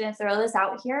I'm just going to throw this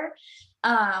out here.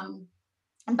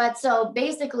 But so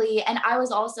basically, and I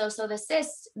was also, so the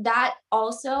cyst that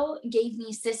also gave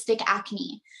me cystic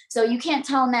acne. So you can't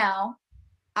tell now,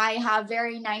 I have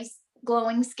very nice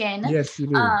glowing skin. Yes, you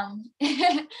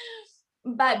do.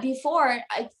 But before,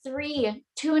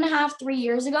 2.5, 3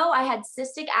 years ago, I had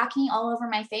cystic acne all over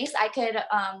my face. I could,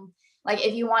 like,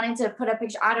 if you wanted to put a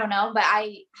picture, I don't know, but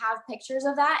I have pictures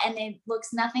of that, and it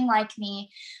looks nothing like me.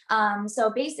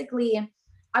 So basically,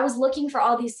 I was looking for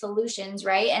all these solutions,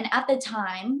 right? And at the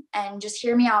time, and just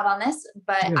hear me out on this,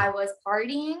 but Yeah. I was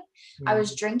partying, I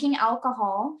was drinking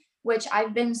alcohol, which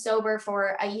I've been sober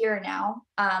for a year now.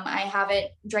 I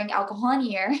haven't drank alcohol in a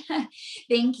year.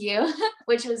 Thank you.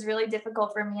 Which was really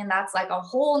difficult for me. And that's like a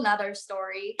whole nother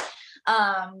story.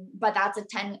 But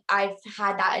I've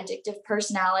had that addictive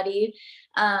personality.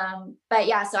 But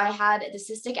yeah, so I had the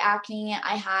cystic acne,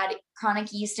 I had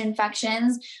chronic yeast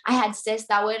infections, I had cysts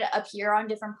that would appear on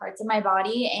different parts of my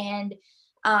body. And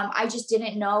I just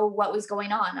didn't know what was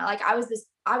going on. Like I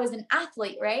was an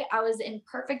athlete, right? I was in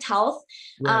perfect health.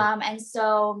 Right. And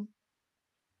so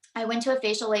I went to a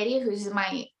facial lady who's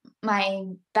my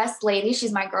best lady.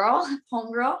 She's my girl,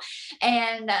 homegirl.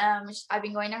 And I've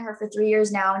been going to her for 3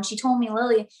 years now. And she told me,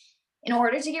 Lily, in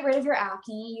order to get rid of your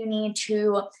acne, you need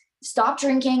to stop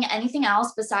drinking anything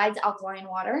else besides alkaline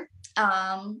water.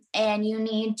 And you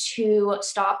need to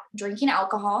stop drinking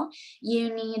alcohol.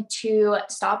 You need to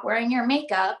stop wearing your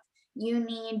makeup. You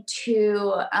need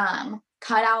to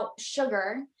cut out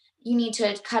sugar. You need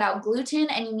to cut out gluten,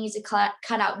 and you need to cut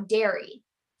out dairy.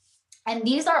 And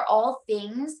these are all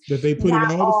things that they put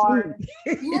in all the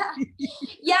food.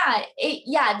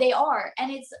 yeah, they are.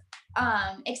 And it's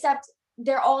except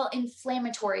they're all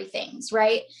inflammatory things,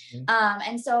 right?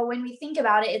 And so when we think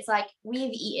about it, it's like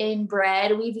we've eaten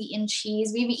bread, we've eaten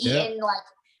cheese, we've eaten like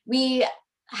we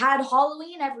had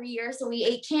Halloween every year, so we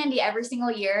ate candy every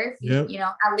single year, you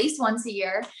know, at least once a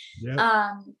year.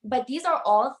 But these are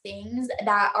all things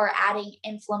that are adding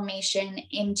inflammation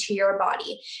into your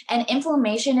body, and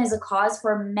inflammation is a cause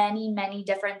for many, many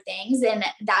different things, and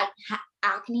that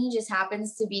acne just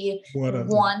happens to be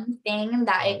one thing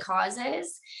that it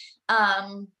causes.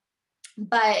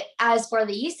 But as for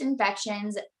the yeast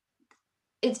infections,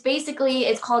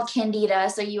 it's called candida.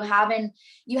 So you have an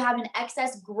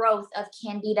excess growth of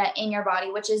candida in your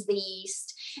body, which is the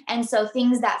yeast. And so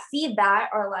things that feed that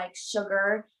are like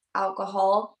sugar,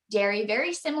 alcohol, dairy,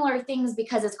 very similar things,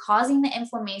 because it's causing the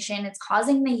inflammation, it's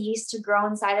causing the yeast to grow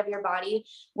inside of your body,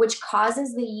 which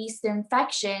causes the yeast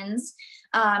infections.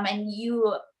 And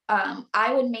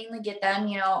I would mainly get them,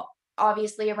 you know,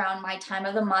 obviously around my time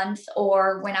of the month,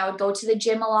 or when I would go to the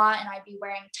gym a lot and I'd be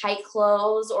wearing tight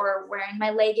clothes or wearing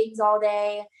my leggings all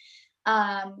day.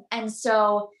 And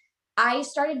so I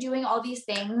started doing all these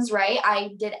things, right?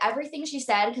 I did everything she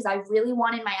said because I really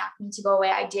wanted my acne to go away.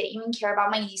 I didn't even care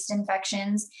about my yeast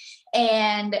infections.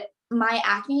 And my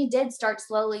acne did start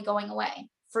slowly going away,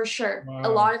 for sure. A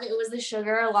lot of it was the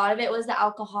sugar, a lot of it was the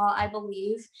alcohol, I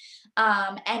believe.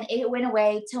 And it went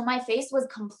away till my face was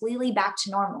completely back to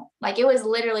normal. Like it was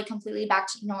literally completely back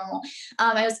to normal.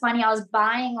 It was funny. I was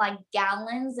buying like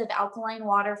gallons of alkaline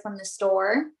water from the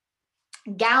store,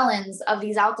 gallons of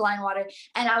these alkaline water.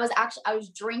 And I was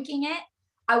drinking it.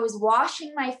 I was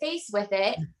washing my face with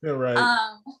it.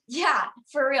 Yeah,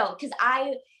 for real. Cause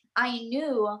I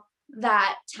knew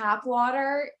that tap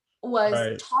water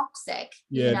was toxic,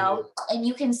 you know, and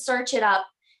you can search it up.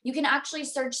 You can actually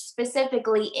search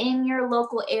specifically in your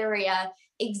local area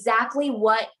exactly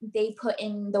what they put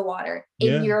in the water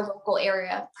in your local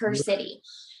area per city.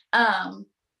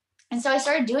 And so I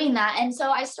started doing that. And so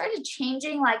I started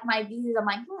changing like my views. I'm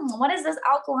like, what is this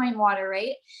alkaline water,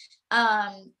 right?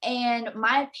 And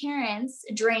my parents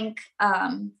drink,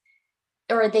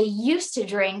 or they used to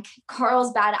drink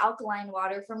Carlsbad alkaline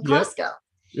water from Costco.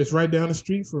 It's right down the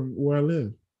street from where I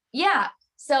live. Yeah.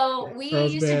 So we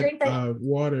used to drink that.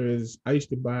 Water is, I used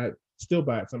to still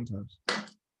buy it sometimes.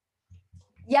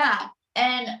 Yeah.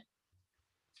 And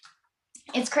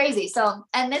it's crazy. So,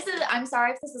 and I'm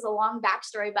sorry if this is a long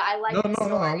backstory, but I like No,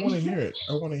 I want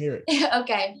to hear it.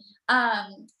 Okay.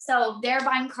 So they're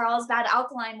buying Carlsbad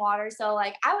alkaline water. So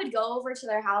like I would go over to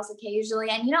their house occasionally,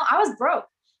 and you know, I was broke.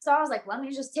 So I was like, let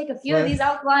me just take a few of these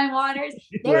alkaline waters.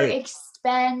 They're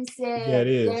expensive. Yeah,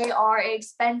 they are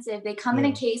expensive. They come in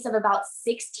a case of about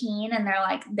 16, and they're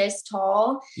like this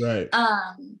tall. Right.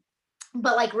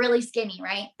 But like really skinny,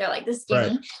 right? They're like this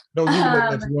skinny. Don't need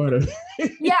that much water.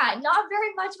 Yeah, not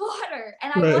very much water.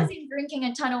 And I wasn't drinking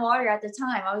a ton of water at the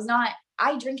time.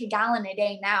 I drink a gallon a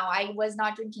day now. I was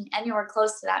not drinking anywhere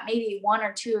close to that. Maybe 1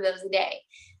 or 2 of those a day.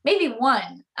 Maybe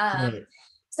one.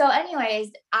 So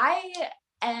anyways, I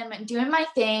am doing my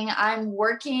thing. I'm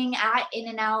working at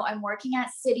In-N-Out. I'm working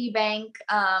at Citibank.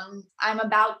 I'm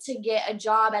about to get a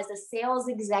job as a sales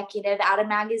executive at a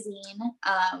magazine.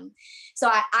 So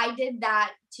I did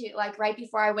that too, like right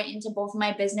before I went into both of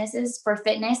my businesses for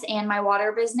fitness and my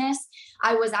water business.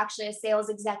 I was actually a sales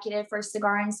executive for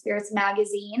Cigar and Spirits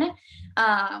magazine,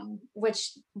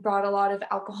 which brought a lot of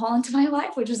alcohol into my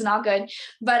life, which was not good.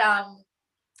 But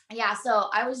yeah, so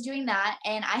I was doing that,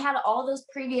 and I had all those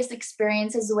previous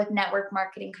experiences with network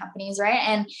marketing companies, right?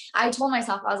 And I told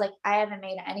myself, I was like, I haven't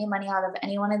made any money out of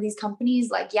any one of these companies.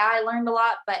 Like, yeah, I learned a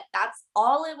lot, but that's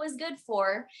all it was good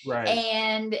for. Right.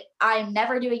 And I'm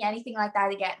never doing anything like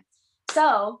that again.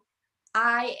 So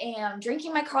I am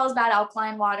drinking my Carlsbad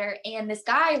alkaline water, and this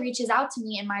guy reaches out to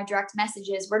me in my direct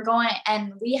messages. We're going,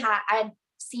 and I had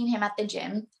seen him at the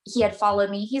gym. He had followed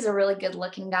me. He's a really good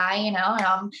looking guy, you know,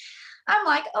 and I'm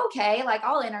like, okay, like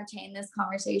I'll entertain this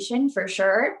conversation for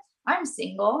sure. I'm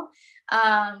single.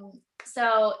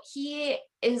 So he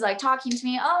is like talking to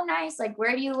me. Oh, nice. Like,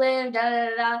 where do you live? Da, da,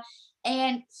 da, da.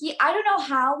 And I don't know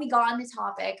how we got on the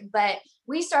topic, but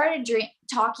we started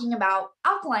talking about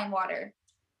alkaline water.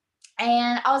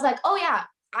 And I was like, oh yeah,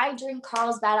 I drink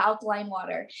Carlsbad alkaline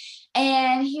water.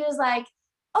 And he was like,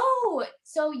 oh,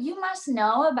 so you must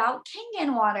know about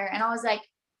Kangen water. And I was like,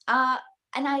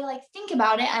 and I like think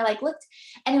about it. I like looked,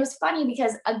 and it was funny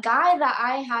because a guy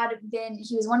that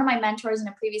he was one of my mentors in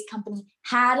a previous company,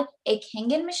 had a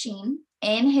Kangen machine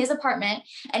in his apartment,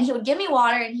 and he would give me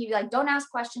water and he'd be like, don't ask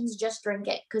questions, just drink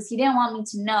it. Cause he didn't want me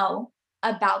to know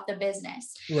about the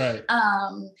business. Right.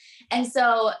 And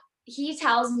so he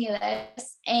tells me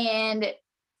this, and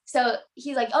so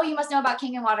he's like, oh, you must know about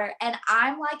Kangen water. And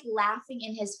I'm like laughing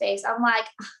in his face. I'm like,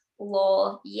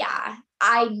 lol, yeah,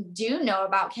 I do know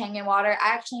about Kangen water. I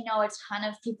actually know a ton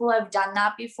of people have done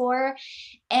that before.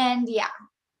 And yeah,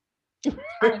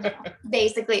 I know,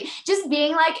 basically just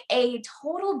being like a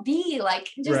total bee, like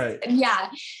just, right. Yeah.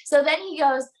 So then he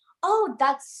goes, oh,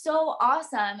 that's so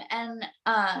awesome. And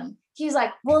he's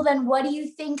like, well, then what do you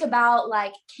think about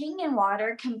like Kangen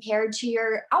water compared to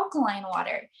your alkaline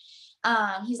water?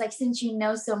 He's like, since you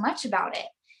know so much about it.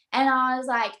 And I was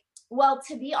like, well,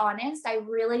 to be honest, I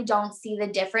really don't see the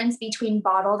difference between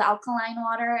bottled alkaline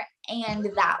water and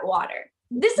that water.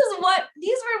 These were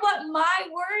what my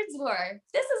words were.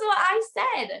 This is what I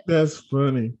said. That's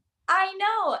funny. I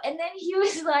know. And then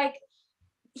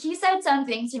he said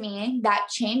something to me that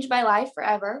changed my life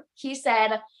forever. He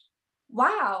said,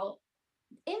 wow,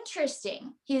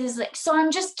 interesting. He's like, so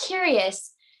I'm just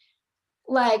curious,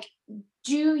 like, have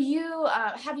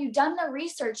you done the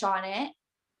research on it?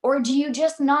 Or do you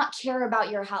just not care about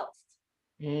your health?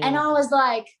 And I was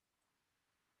like,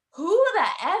 who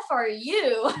the F are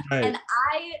you? Right. And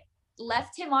I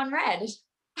left him on red.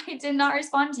 I did not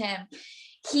respond to him.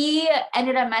 He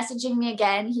ended up messaging me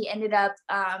again. He ended up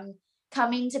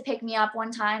coming to pick me up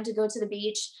one time to go to the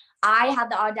beach. I had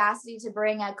the audacity to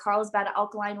bring a Carlsbad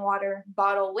alkaline water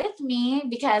bottle with me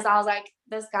because I was like,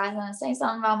 this guy's going to say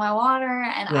something about my water,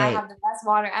 and right. I have the best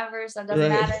water ever, so it doesn't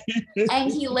matter.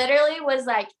 And he literally was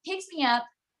like, picks me up,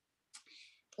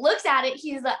 looks at it,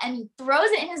 and he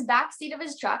throws it in his back seat of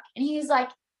his truck, and he's like,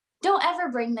 don't ever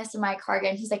bring this in my car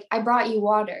again. He's like, I brought you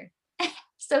water.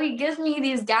 So he gives me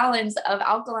these gallons of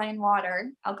alkaline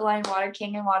water,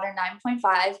 Kangen water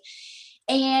 9.5.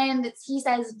 And he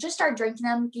says, just start drinking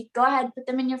them. Go ahead, put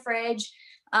them in your fridge.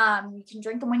 You can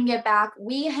drink them when you get back.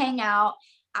 We hang out.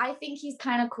 I think he's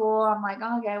kind of cool. I'm like,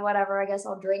 okay, whatever. I guess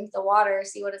I'll drink the water,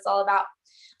 see what it's all about.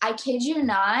 I kid you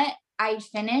not, I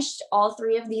finished all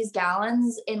 3 of these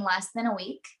gallons in less than a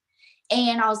week.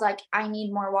 And I was like, I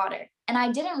need more water. And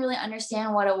I didn't really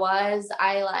understand what it was.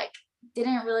 I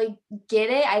didn't really get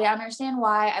it. I didn't understand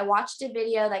why. I watched a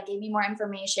video that gave me more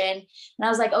information, and I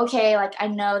was like, okay, like I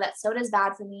know that soda is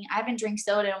bad for me. I haven't drank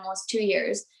soda in almost 2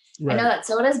 years. Right. I know that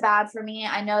soda is bad for me.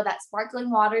 I know that sparkling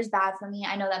water is bad for me.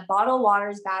 I know that bottled water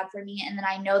is bad for me. And then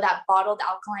I know that bottled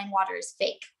alkaline water is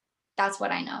fake. That's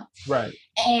what I know. Right.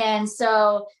 And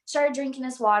so started drinking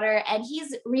this water, and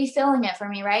he's refilling it for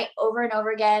me, right, over and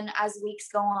over again as weeks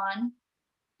go on.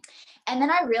 And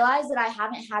then I realized that I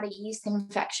haven't had a yeast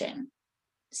infection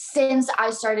since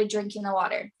I started drinking the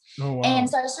water. Oh, wow. And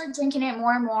so I started drinking it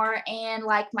more and more, and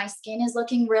like my skin is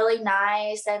looking really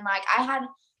nice. And like I had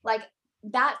like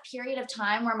that period of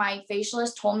time where my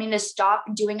facialist told me to stop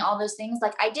doing all those things.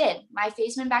 Like I did, my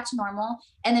face went back to normal.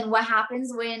 And then what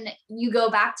happens when you go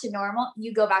back to normal?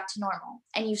 You go back to normal,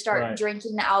 and you start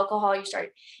drinking the alcohol, you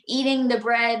start eating the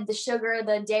bread, the sugar,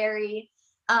 the dairy.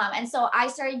 And so I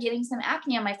started getting some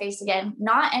acne on my face again,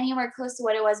 not anywhere close to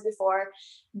what it was before,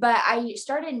 but I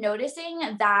started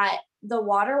noticing that the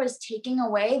water was taking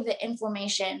away the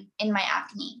inflammation in my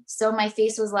acne. So my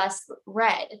face was less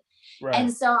red. Right.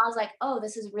 And so I was like, oh,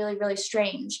 this is really, really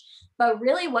strange. But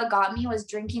really what got me was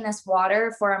drinking this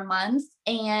water for a month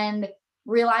and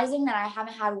realizing that I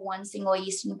haven't had one single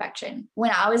yeast infection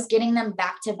when I was getting them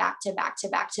back to back to back to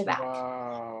back to back.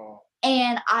 Wow.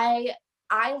 And I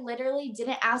literally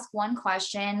didn't ask one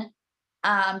question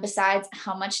besides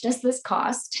how much does this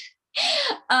cost?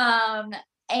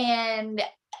 And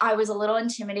I was a little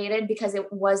intimidated because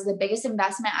it was the biggest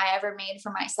investment I ever made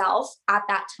for myself at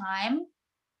that time.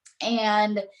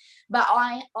 But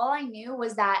all I knew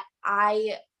was that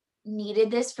I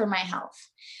needed this for my health.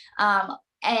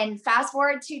 And fast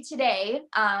forward to today,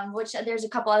 which there's a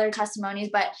couple other testimonies,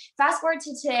 but fast forward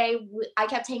to today, I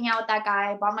kept hanging out with that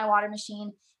guy, bought my water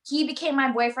machine. He became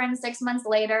my boyfriend 6 months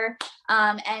later.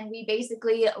 And we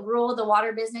basically rule the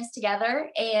water business together.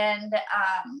 And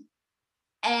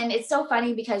it's so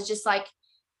funny because just like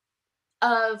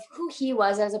of who he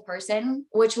was as a person,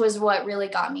 which was what really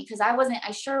got me. Cause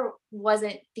I sure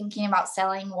wasn't thinking about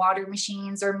selling water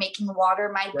machines or making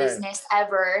water my business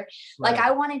ever. Like I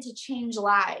wanted to change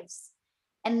lives.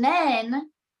 And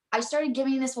then I started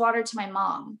giving this water to my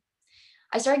mom.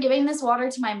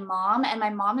 And my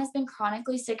mom has been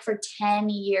chronically sick for 10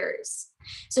 years.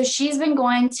 So she's been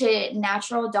going to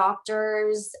natural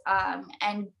doctors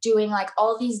and doing like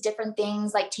all these different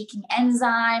things, like taking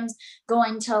enzymes,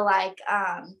 going to like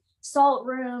salt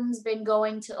rooms, been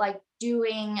going to like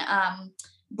doing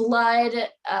blood,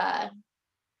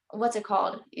 what's it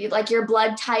called? Like your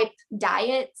blood type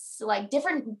diets, like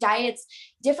different diets,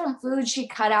 different foods she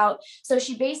cut out. So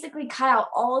she basically cut out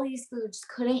all these foods,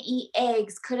 couldn't eat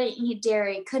eggs, couldn't eat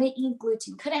dairy, couldn't eat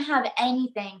gluten, couldn't have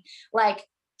anything. Like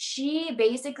she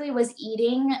basically was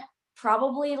eating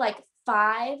probably like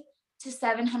 500 to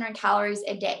 700 calories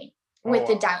a day with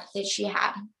the diet that she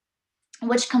had,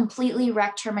 which completely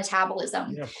wrecked her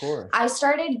metabolism. Yeah, of course. I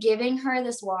started giving her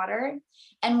this water,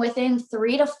 and within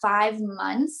 3 to 5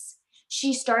 months,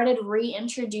 she started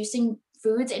reintroducing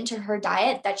foods into her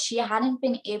diet that she hadn't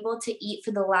been able to eat for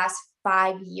the last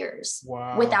 5 years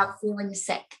without feeling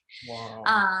sick.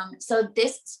 Wow. So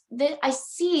this I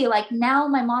see, like, now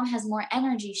my mom has more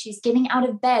energy. She's getting out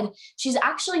of bed. She's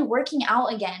actually working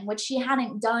out again, which she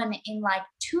hadn't done in like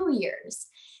 2 years.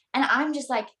 And I'm just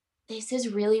like, this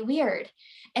is really weird.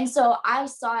 And so I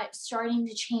saw it starting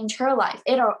to change her life.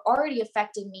 It already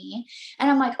affected me. And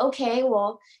I'm like, okay,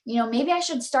 well, maybe I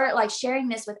should start like sharing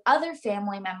this with other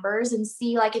family members and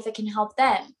see like if it can help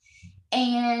them.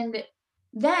 And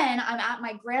then I'm at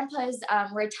my grandpa's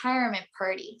retirement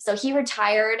party. So he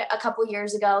retired a couple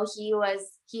years ago.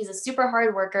 He's a super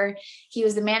hard worker. He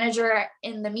was the manager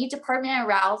in the meat department at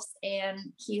Ralph's, and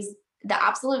he's the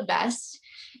absolute best.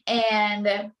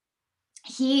 And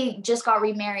he just got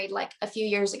remarried like a few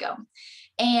years ago,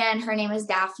 and her name is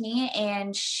Daphne,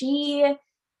 and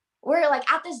we're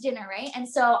like at this dinner, right? And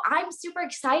so I'm super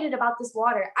excited about this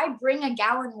water. I bring a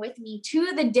gallon with me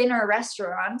to the dinner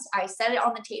restaurant. I set it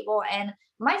on the table, and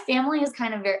my family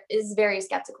is very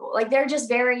skeptical. Like they're just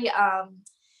very,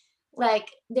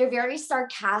 they're very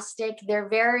sarcastic. They're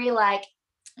very like,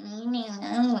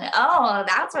 oh,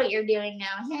 that's what you're doing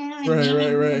now.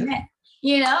 Right.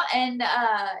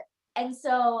 And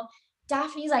so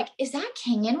Daphne's like, is that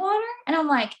Kenyan water? And I'm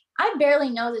like, I barely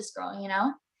know this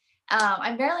girl,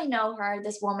 I barely know her,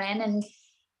 this woman. And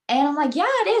I'm like, yeah,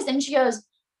 it is. And she goes,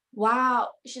 wow.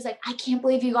 She's like, I can't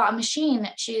believe you got a machine.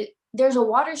 There's a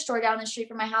water store down the street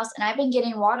from my house, and I've been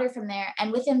getting water from there.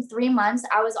 And within 3 months,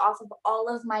 I was off of all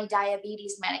of my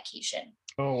diabetes medication.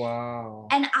 Oh, wow.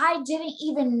 And I didn't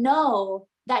even know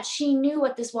that she knew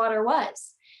what this water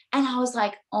was. And I was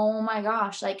like, oh my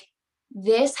gosh, like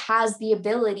this has the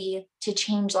ability to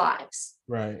change lives.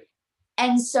 Right.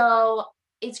 And so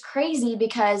it's crazy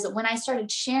because when I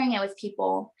started sharing it with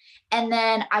people, and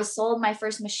then I sold my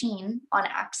first machine on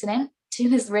accident to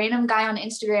this random guy on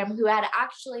Instagram who had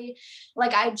actually,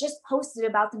 like, I just posted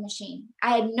about the machine.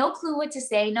 I had no clue what to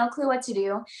say, no clue what to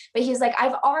do, but he's like,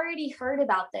 I've already heard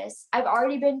about this. I've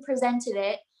already been presented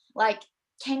it. Like,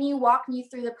 can you walk me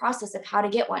through the process of how to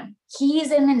get one?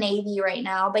 He's in the Navy right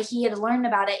now, but he had learned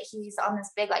about it. He's on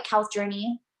this big like health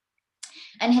journey,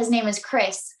 and his name is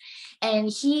Chris. And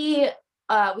we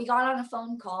got on a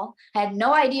phone call. I had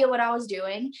no idea what I was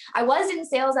doing. I was in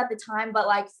sales at the time, but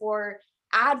like for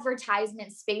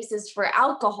advertisement spaces for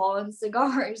alcohol and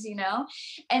cigars,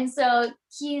 And so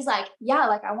he's like, yeah,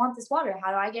 like I want this water.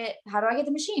 How do I get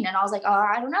the machine? And I was like, oh,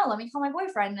 I don't know. Let me call my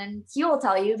boyfriend and he will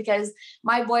tell you, because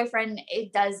my boyfriend,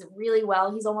 it does really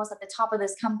well. He's almost at the top of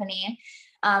this company.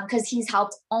 because he's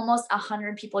helped almost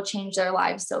 100 people change their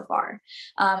lives so far,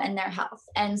 and their health.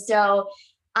 And so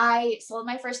I sold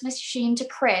my first machine to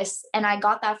Chris, and I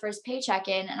got that first paycheck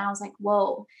in, and I was like,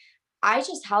 whoa, I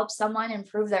just helped someone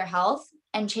improve their health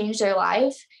and change their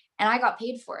life, and I got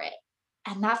paid for it.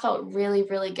 And that felt really,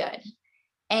 really good.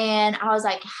 And I was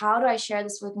like, how do I share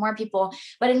this with more people?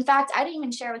 But in fact, I didn't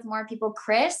even share with more people.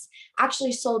 Chris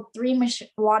actually sold 3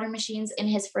 water machines in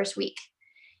his first week.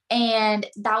 And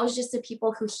that was just the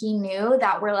people who he knew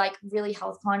that were like really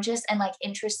health conscious and like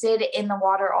interested in the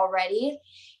water already.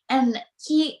 And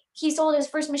he sold his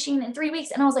first machine in 3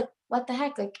 weeks. And I was like, what the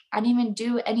heck? Like, I didn't even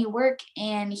do any work.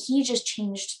 And he just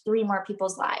changed 3 more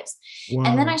people's lives. Wow.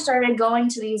 And then I started going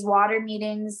to these water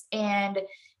meetings and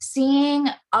seeing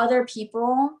other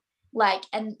people, like,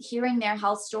 and hearing their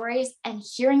health stories and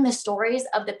hearing the stories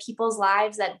of the people's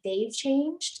lives that they've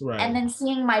changed. Right. And then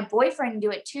seeing my boyfriend do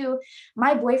it too.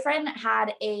 My boyfriend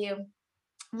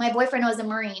was a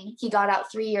Marine. He got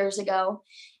out 3 years ago,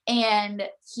 and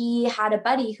he had a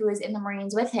buddy who was in the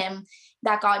Marines with him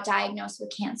that got diagnosed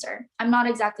with cancer. I'm not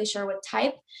exactly sure what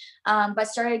type, but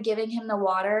started giving him the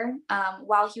water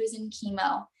while he was in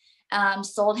chemo,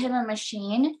 sold him a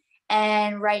machine.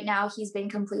 And right now he's been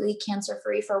completely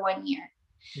cancer-free for 1 year.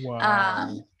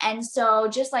 Wow. And so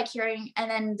just like hearing,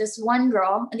 and then this one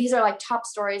girl, and these are like top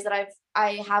stories that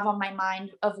I have on my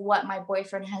mind of what my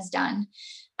boyfriend has done.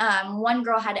 One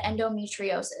girl had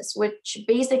endometriosis, which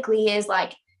basically is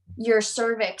like your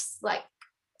cervix, like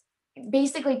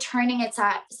basically turning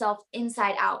itself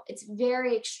inside out. It's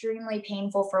very extremely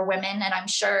painful for women. And I'm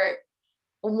sure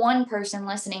one person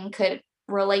listening could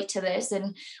relate to this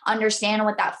and understand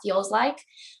what that feels like.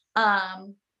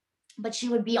 But she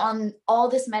would be on all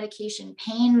this medication,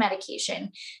 pain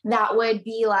medication, that would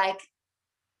be like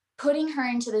putting her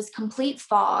into this complete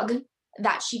fog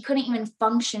that she couldn't even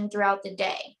function throughout the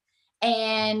day.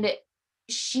 And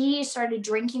she started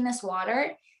drinking this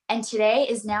water, and today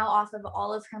is now off of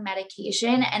all of her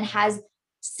medication and has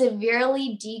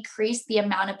severely decreased the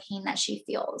amount of pain that she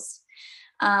feels.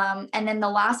 And then the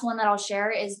last one that I'll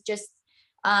share is just,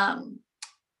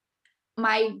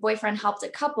 my boyfriend helped a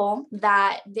couple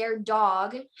that their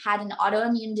dog had an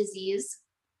autoimmune disease,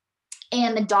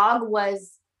 and the dog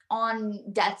was on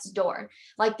death's door.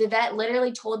 Like, the vet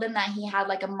literally told them that he had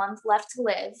like a month left to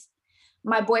live.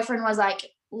 My boyfriend was like,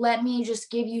 let me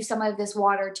just give you some of this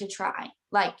water to try.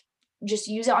 Like, just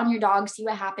use it on your dog, see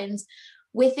what happens.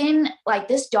 Within, like,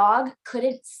 this dog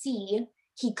couldn't see,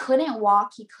 he couldn't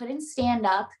walk, he couldn't stand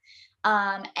up.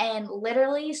 And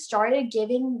literally started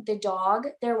giving the dog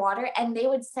their water, and they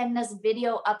would send us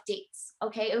video updates.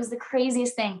 Okay. It was the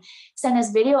craziest thing. Send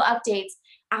us video updates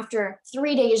after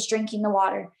 3 days drinking the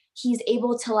water. He's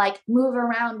able to like move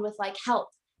around with like help.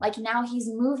 Like, now he's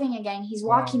moving again. He's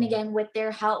walking again with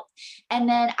their help. And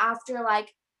then after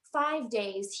like 5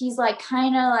 days, he's like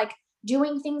kind of like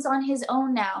doing things on his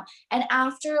own now. And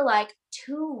after like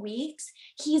 2 weeks,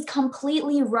 he's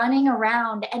completely running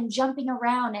around and jumping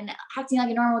around and acting like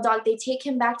a normal dog. They take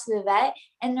him back to the vet,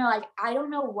 and they're like, I don't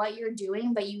know what you're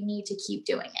doing, but you need to keep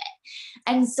doing it.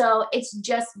 And so it's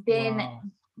just been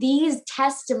these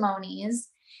testimonies,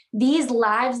 these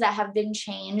lives that have been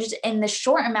changed in the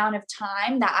short amount of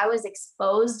time that I was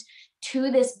exposed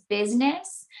to this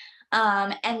business.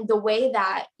 And the way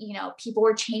that, you know, people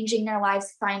were changing their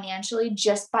lives financially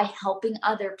just by helping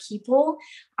other people.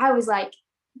 I was like,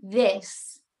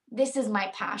 this is my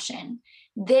passion.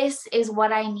 This is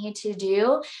what I need to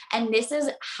do. And this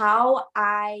is how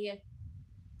I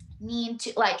need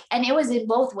to, like, and it was in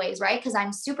both ways, right? Because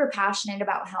I'm super passionate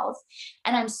about health,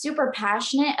 and I'm super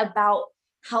passionate about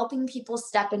helping people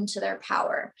step into their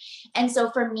power. And so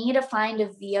for me to find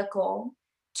a vehicle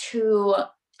to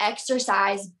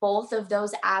exercise both of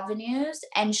those avenues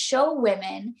and show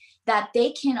women that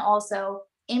they can also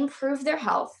improve their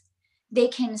health, they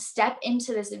can step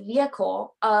into this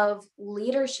vehicle of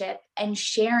leadership and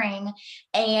sharing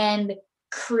and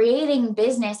creating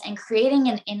business and creating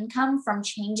an income from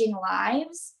changing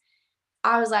lives.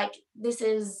 I was like, this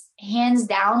is hands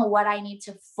down what I need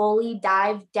to fully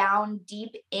dive down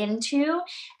deep into.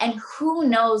 And who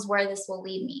knows where this will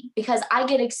lead me, because I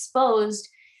get exposed.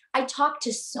 I talk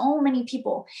to so many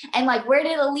people, and like, where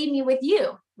did it lead me with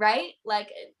you? Right? Like,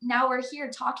 now we're here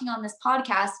talking on this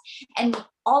podcast, and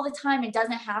all the time, it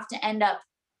doesn't have to end up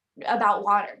about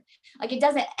water. Like, it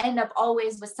doesn't end up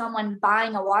always with someone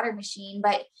buying a water machine,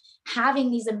 but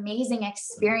having these amazing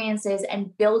experiences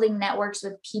and building networks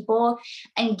with people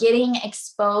and getting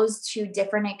exposed to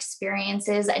different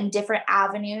experiences and different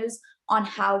avenues on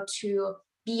how to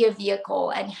be a vehicle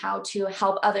and how to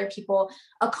help other people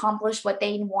accomplish what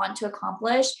they want to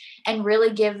accomplish, and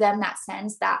really give them that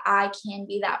sense that I can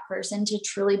be that person to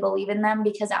truly believe in them,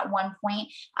 because at one point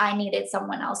I needed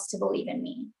someone else to believe in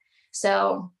me.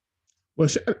 So, well,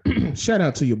 shout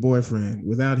out to your boyfriend.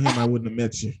 Without him, I wouldn't have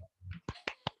met you.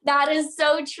 that is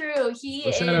so true.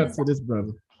 Shout out to this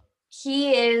brother.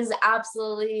 He is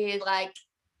absolutely like,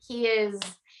 he is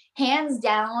hands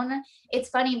down. It's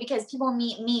funny because people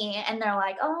meet me and they're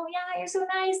like, oh yeah, you're so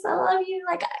nice, I love you,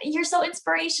 like you're so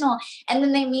inspirational, and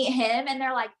then they meet him and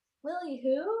they're like, Lily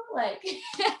who? Like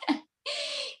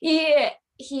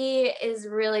he is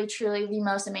really truly the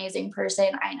most amazing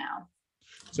person I know.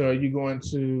 So are you going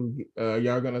to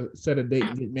y'all gonna set a date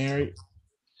and get married?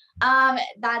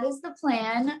 That is the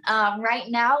plan. Right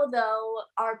now though,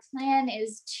 our plan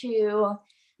is to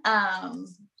hold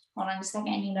on a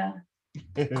second, I need to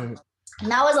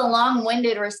and that was a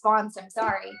long-winded response, I'm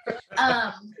sorry.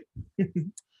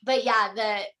 But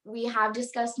yeah, we have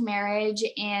discussed marriage,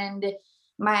 and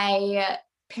my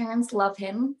parents love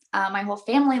him. My whole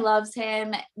family loves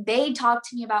him. They talk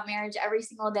to me about marriage every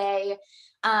single day.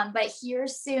 But here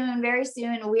soon, very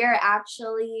soon, we are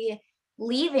actually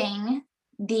leaving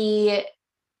the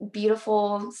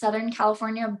beautiful Southern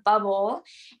California bubble,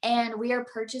 and we are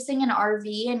purchasing an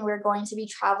RV, and we're going to be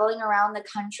traveling around the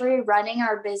country running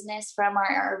our business from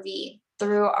our RV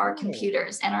through our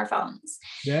computers and our phones.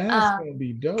 That's gonna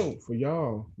be dope for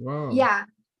y'all. Wow. Yeah.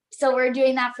 So we're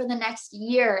doing that for the next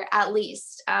year at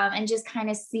least, and just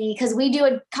kind of see, because we do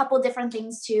a couple different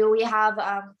things too. We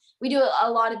do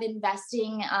a lot of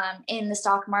investing in the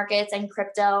stock markets and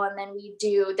crypto, and then we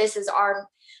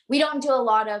don't do a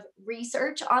lot of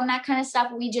research on that kind of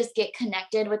stuff. We just get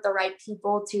connected with the right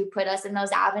people to put us in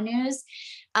those avenues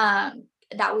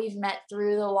that we've met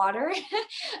through the water.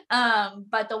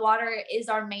 But the water is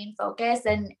our main focus.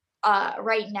 And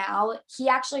right now, he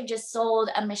actually just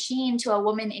sold a machine to a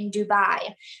woman in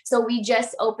Dubai. So we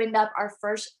just opened up our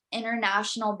first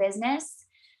international business.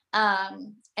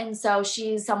 And so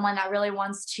she's someone that really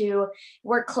wants to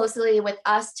work closely with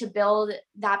us to build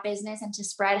that business and to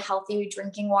spread healthy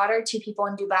drinking water to people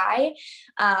in Dubai.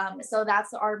 So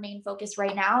that's our main focus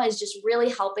right now, is just really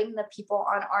helping the people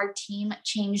on our team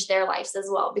change their lives as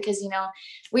well. Because,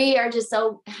 we are just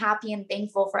so happy and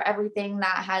thankful for everything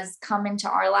that has come into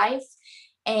our life.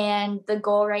 And the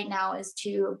goal right now is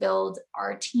to build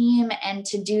our team, and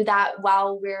to do that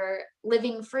while we're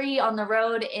living free on the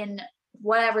road in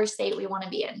whatever state we want to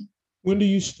be in. When do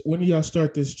y'all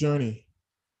start this journey?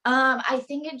 I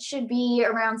think it should be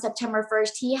around September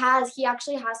 1st. He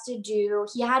actually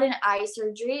he had an eye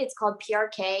surgery. It's called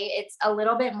PRK. It's a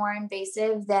little bit more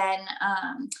invasive than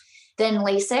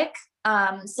LASIK.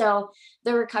 So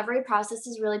the recovery process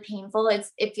is really painful.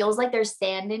 It feels like there's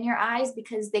sand in your eyes,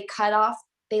 because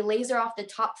they laser off the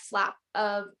top flap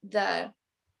of the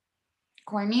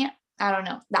cornea. I don't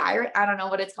know, the iris. I don't know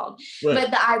what it's called, right.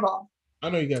 But the eyeball. I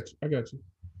know you got you. I got you.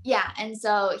 Yeah. And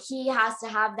so he has to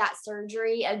have that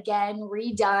surgery again,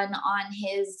 redone on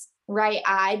his right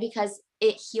eye, because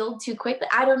it healed too quickly.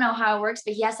 I don't know how it works,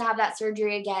 but he has to have that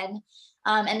surgery again.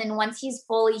 And then once he's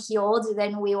fully healed,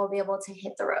 then we will be able to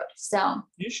hit the road. So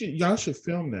y'all should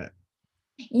film that.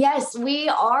 Yes, we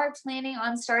are planning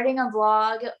on starting a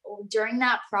vlog during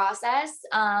that process.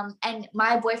 And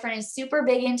my boyfriend is super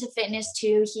big into fitness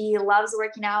too. He loves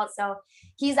working out. So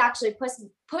he's actually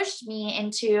pushed me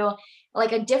into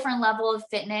like a different level of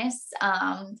fitness.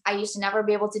 I used to never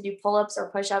be able to do pull-ups or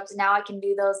push-ups. Now I can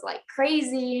do those like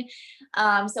crazy.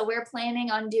 So we're planning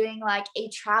on doing like a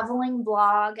traveling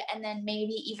vlog, and then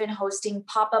maybe even hosting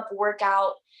pop-up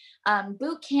workout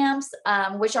boot camps,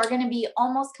 which are going to be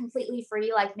almost completely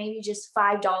free, like maybe just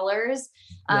 $5.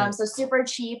 Right. So super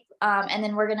cheap. And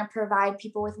then we're going to provide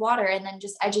people with water, and then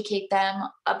just educate them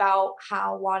about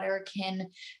how water can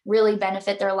really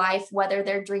benefit their life, whether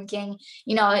they're drinking,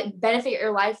 benefit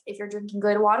your life if you're drinking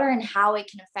good water, and how it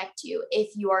can affect you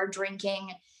if you are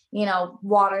drinking,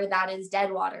 water that is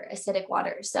dead water, acidic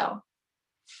water. So.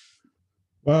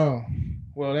 Wow.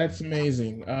 Well, that's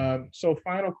amazing. So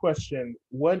final question,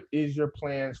 what is your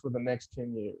plans for the next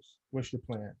 10 years? What's your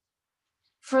plan?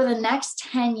 For the next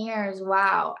 10 years,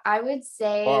 wow, I would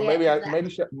say. Or maybe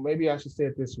I should say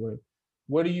it this way.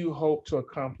 What do you hope to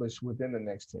accomplish within the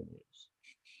next 10 years?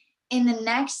 In the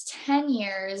next 10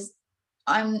 years,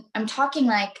 I'm talking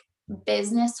like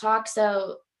business talk.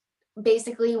 So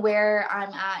basically where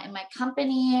I'm at in my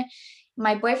company,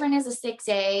 my boyfriend is a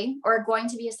 6A, or going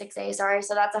to be a 6A, sorry.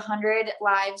 So that's 100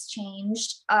 lives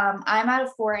changed. I'm at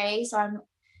a 4A, so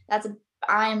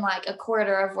I'm like a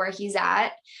quarter of where he's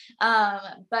at.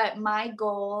 But my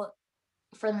goal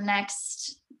for the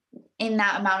next in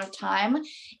that amount of time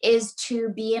is to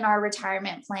be in our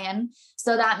retirement plan.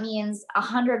 So that means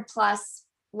 100 plus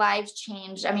lives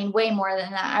changed. I mean, way more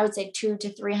than that. I would say 200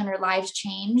 to 300 lives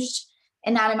changed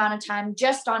in that amount of time,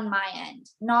 just on my end.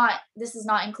 This is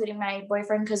not including my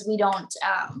boyfriend, because we don't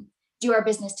do our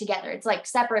business together. It's like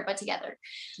separate, but together.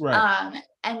 Right.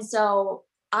 And so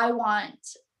I want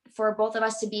for both of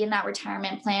us to be in that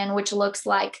retirement plan, which looks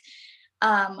like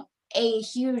a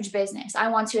huge business. I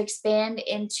want to expand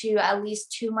into at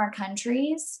least 2 more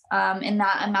countries in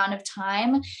that amount of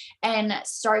time, and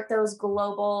start those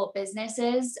global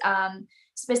businesses,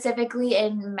 specifically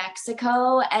in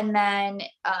Mexico, and then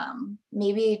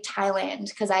maybe Thailand,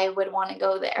 because I would want to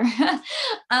go there.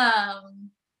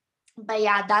 But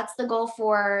yeah, that's the goal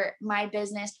for my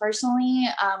business personally,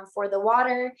 for the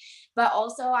water. But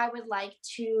also I would like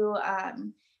to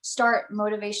start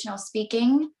motivational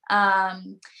speaking,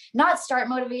 not start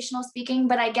motivational speaking,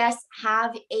 but I guess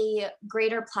have a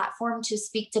greater platform to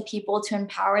speak to people, to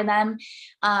empower them.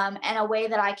 And a way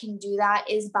that I can do that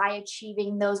is by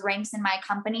achieving those ranks in my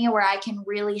company, where I can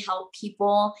really help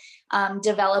people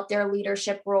develop their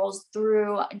leadership roles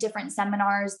through different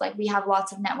seminars. Like we have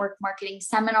lots of network marketing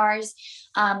seminars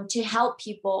to help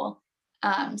people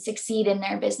succeed in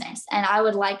their business. And I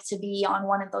would like to be on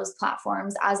one of those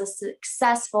platforms as a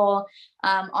successful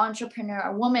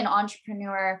entrepreneur, woman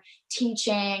entrepreneur,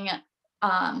 teaching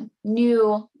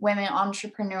new women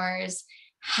entrepreneurs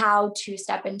how to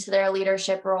step into their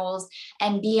leadership roles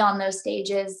and be on those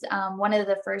stages. One of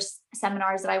the first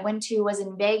seminars that I went to was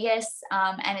in Vegas,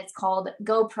 and it's called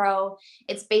GoPro.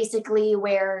 It's basically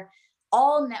where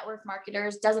all network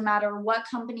marketers, doesn't matter what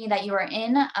company that you are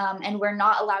in, and we're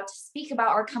not allowed to speak about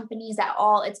our companies at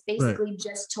all. It's basically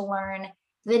just to learn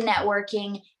the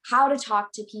networking, how to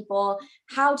talk to people,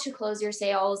 how to close your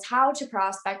sales, how to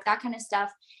prospect, that kind of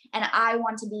stuff. And I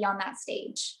want to be on that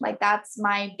stage. Like that's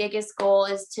my biggest goal,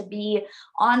 is to be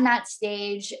on that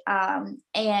stage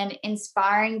and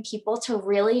inspiring people to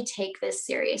really take this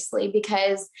seriously,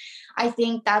 because I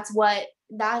think that's what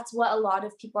a lot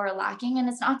of people are lacking. And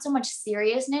it's not so much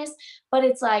seriousness, but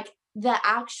it's like the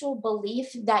actual belief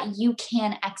that you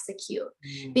can execute.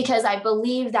 Because I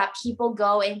believe that people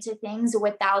go into things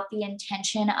without the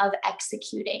intention of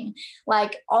executing.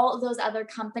 Like all of those other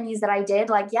companies that I did,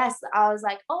 like, yes, I was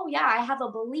like, oh yeah, I have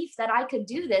a belief that I could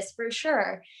do this for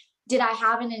sure. Did I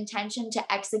have an intention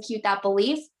to execute that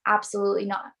belief? Absolutely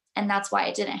not. And that's why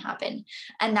it didn't happen.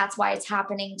 And that's why it's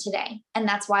happening today. And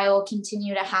that's why it will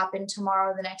continue to happen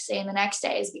tomorrow, the next day, and the next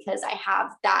day, is because I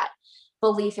have that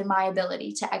belief in my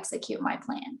ability to execute my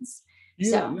plans.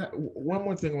 One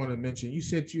more thing I want to mention. You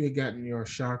said you had gotten your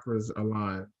chakras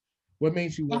aligned. What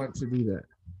made you want to do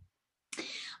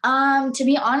that? To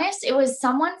be honest, it was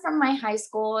someone from my high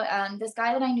school. This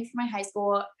guy that I knew from my high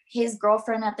school, his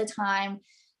girlfriend at the time,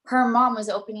 her mom was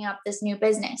opening up this new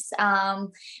business.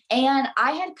 And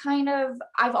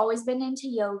I've always been into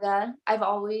yoga. I've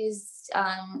always,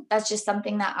 that's just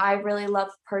something that I really love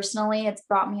personally. It's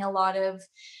brought me a lot of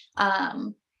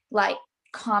like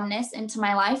calmness into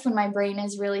my life when my brain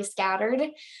is really scattered.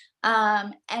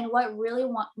 And what really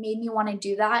made me want to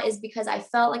do that is because I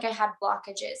felt like I had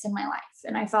blockages in my life,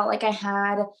 and I felt like I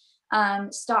had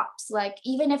stops. Like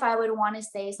even if I would want to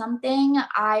say something,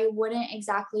 I wouldn't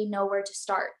exactly know where to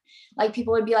start. Like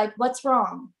people would be like, what's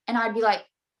wrong? And I'd be like,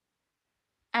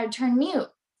 I would turn mute.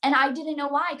 And I didn't know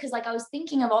why, because like I was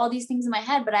thinking of all these things in my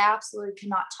head, but I absolutely could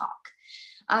not talk.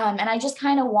 And I just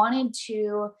kind of wanted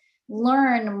to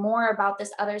learn more about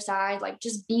this other side, like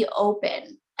just be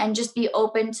open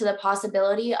to the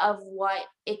possibility of what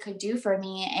it could do for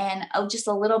me. And just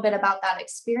a little bit about that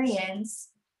experience.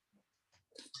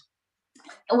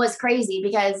 It was crazy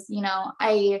because,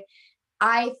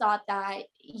 I thought that,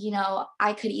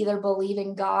 I could either believe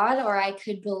in God or I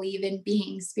could believe in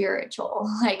being spiritual.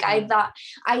 Like I thought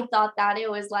that it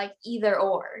was like either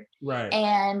or. Right.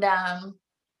 And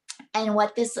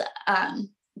what this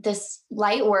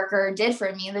light worker did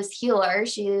for me, this healer,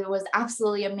 she was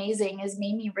absolutely amazing, has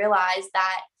made me realize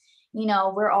that,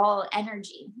 we're all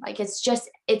energy. Like it's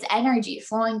energy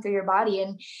flowing through your body.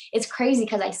 And it's crazy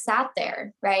because I sat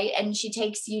there, right? And she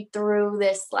takes you through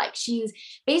this, like she's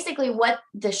basically, what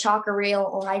the chakra rail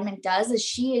alignment does is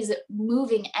she is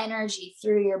moving energy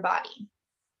through your body.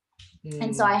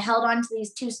 And so I held on to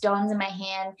these 2 stones in my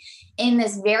hand in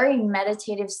this very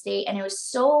meditative state. And it was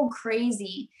so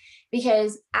crazy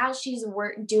because as she's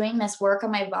doing this work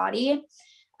on my body,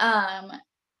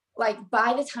 like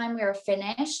by the time we were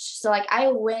finished, so like I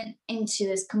went into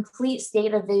this complete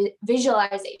state of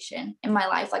visualization in my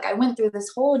life. Like I went through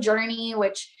this whole journey,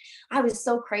 which I was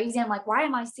so crazy. I'm like, why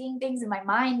am I seeing things in my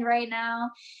mind right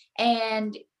now?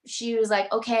 And she was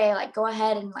like, okay, like go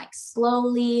ahead and like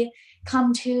slowly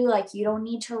come to, like you don't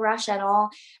need to rush at all.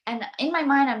 And in my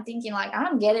mind, I'm thinking like,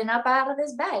 I'm getting up out of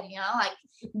this bed, like,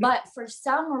 but for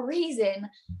some reason,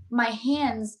 my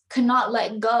hands could not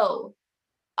let go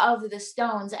of the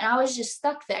stones. And I was just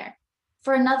stuck there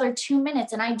for another 2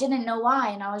 minutes and I didn't know why.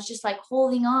 And I was just like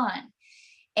holding on.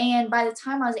 And by the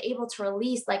time I was able to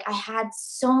release, like I had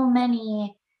so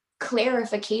many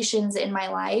clarifications in my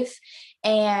life.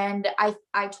 And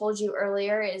I told you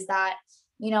earlier is that,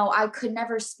 I could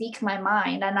never speak my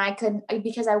mind, and I couldn't,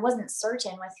 because I wasn't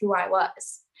certain with who I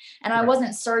was. And I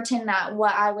wasn't certain that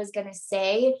what I was going to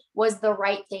say was the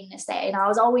right thing to say. And I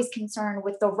was always concerned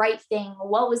with the right thing,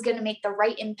 what was going to make the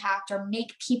right impact or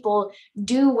make people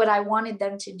do what I wanted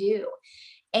them to do.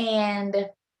 And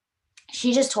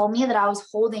she just told me that I was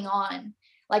holding on,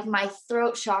 like my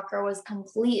throat chakra was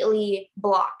completely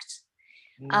blocked.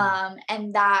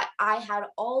 And that I had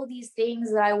all these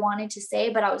things that I wanted to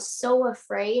say, but I was so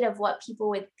afraid of what people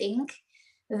would think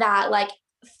that like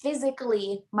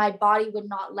physically my body would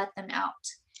not let them out.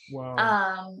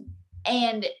 Wow.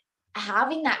 And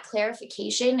having that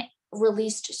clarification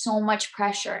released so much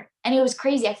pressure, and it was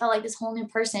crazy. I felt like this whole new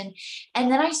person.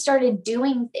 And then I started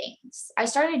doing things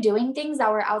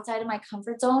that were outside of my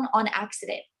comfort zone on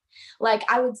accident. Like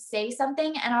I would say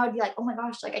something and I would be like, oh my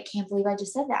gosh, like I can't believe I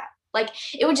just said that. Like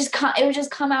it would just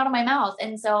come out of my mouth.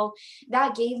 And so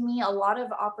that gave me a lot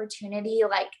of opportunity,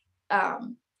 like,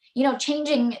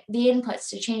 changing the inputs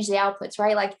to change the outputs,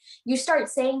 right? Like you start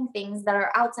saying things that are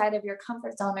outside of your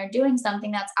comfort zone or doing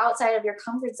something that's outside of your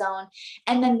comfort zone.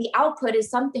 And then the output is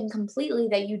something completely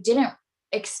that you didn't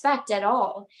expect at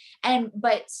all.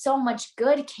 But so much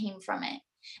good came from it.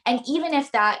 And even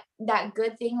if that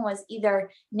good thing was either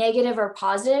negative or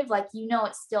positive, like,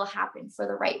 it still happened for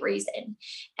the right reason.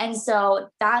 And so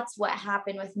that's what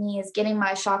happened with me, is getting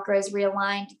my chakras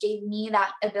realigned gave me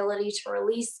that ability to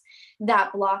release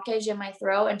that blockage in my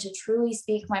throat and to truly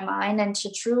speak my mind and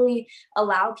to truly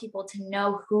allow people to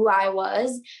know who I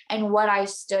was and what I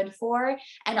stood for,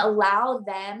 and allow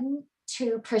them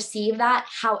to perceive that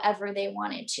however they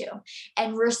wanted to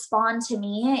and respond to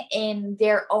me in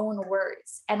their own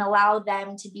words and allow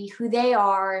them to be who they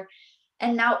are.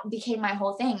 And that became my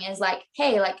whole thing, is like,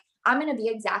 hey, like I'm going to be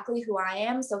exactly who I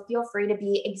am. So feel free to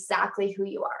be exactly who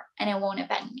you are and it won't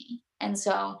offend me. And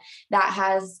so that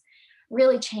has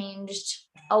really changed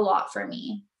a lot for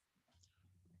me.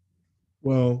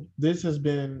 Well, this has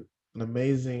been an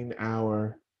amazing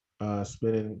hour,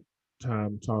 spending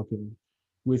time talking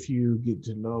with you, get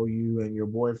to know you and your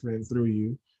boyfriend through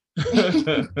you.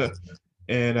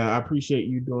 And I appreciate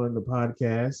you doing the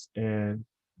podcast. And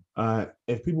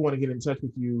if people want to get in touch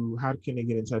with you, how can they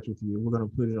get in touch with you? We're going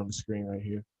to put it on the screen right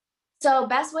here. So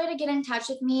best way to get in touch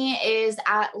with me is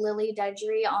at Lilly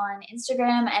Dudrey on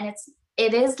Instagram. And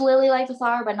it is Lily like the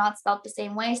flower, but not spelled the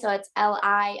same way. So it's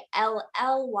Lilly,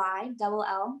 double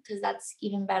L, because that's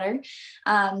even better.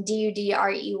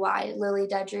 Dudrey, Lily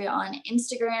Dudrey on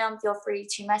Instagram. Feel free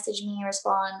to message me,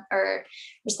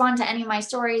 respond to any of my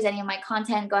stories, any of my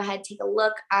content. Go ahead, take a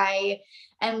look. I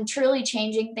am truly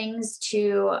changing things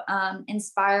to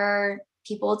inspire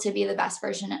people to be the best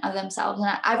version of themselves.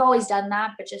 And I've always done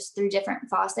that, but just through different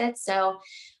faucets. So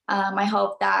I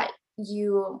hope that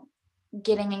you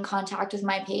getting in contact with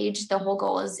my page, the whole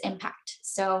goal is impact.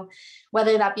 So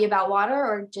whether that be about water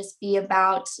or just be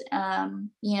about,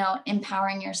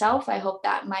 empowering yourself, I hope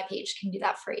that my page can do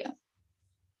that for you.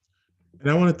 And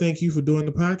I want to thank you for doing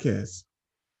the podcast.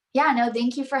 Yeah, no,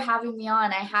 thank you for having me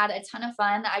on. I had a ton of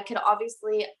fun. I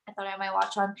thought I had my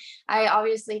watch on. I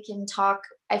obviously can talk,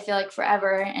 I feel like,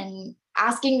 forever, and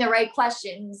asking the right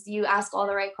questions, you ask all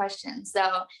the right questions. So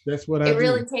that's what it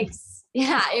really takes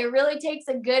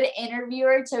a good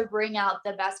interviewer to bring out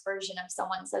the best version of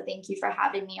someone. So thank you for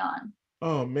having me on.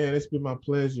 Oh man, it's been my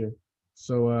pleasure.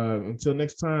 So until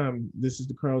next time, this is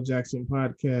the Carl Jackson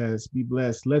Podcast. Be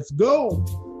blessed. Let's go.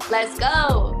 Let's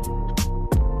go.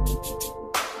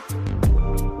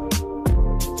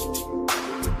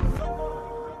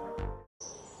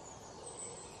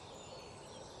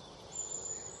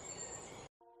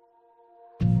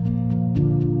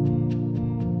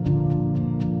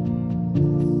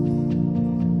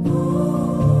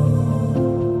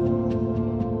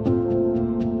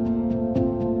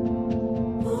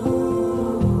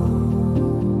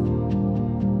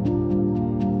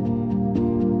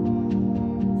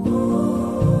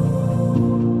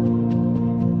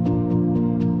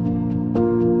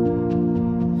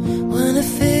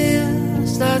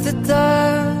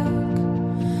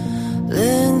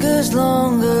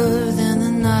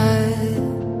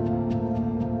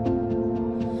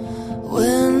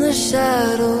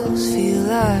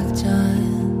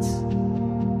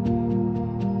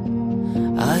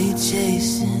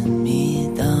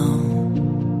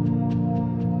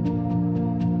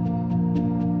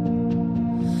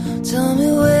 Tell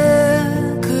me,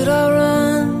 where could I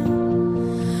run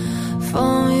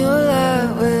from your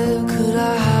light? Where could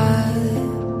I hide?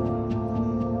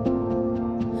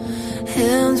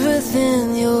 Hands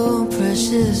within your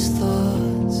precious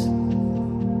thoughts.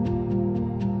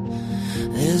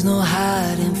 There's no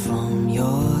hiding from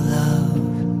your love.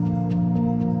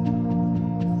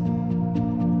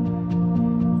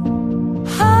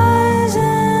 Highs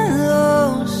and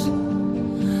lows,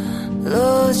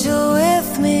 Lord, you're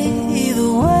with me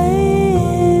either way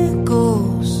it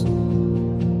goes.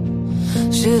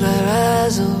 Should I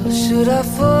rise or should I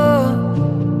fall?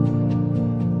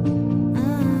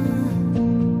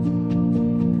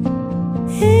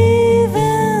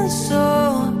 Even so,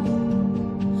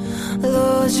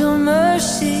 Lord, your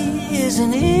mercy is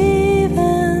an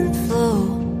even flow.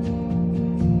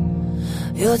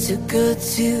 You're too good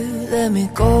to let me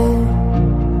go.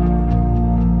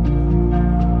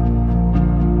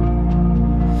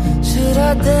 Should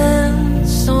I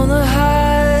dance on the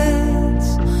heights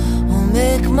or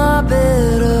make my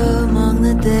bed among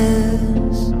the dead?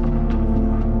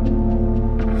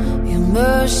 Your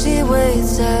mercy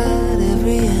waits at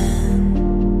every end,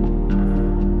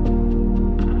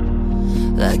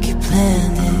 like you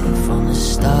planned it from the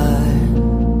start.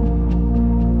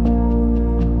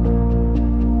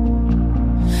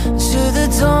 Should the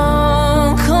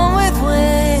dawn come with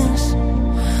wings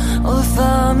or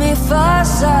find me far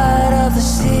side of the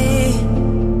sea,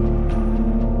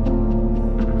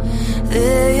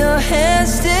 there your hand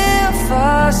still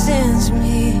fastens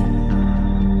me,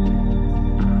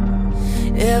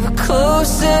 ever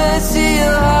closer to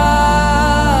your heart.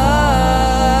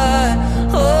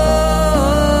 Oh,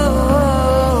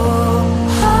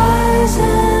 highs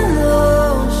and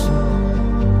lows,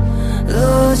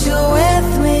 Lord, you're with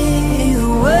me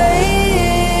the way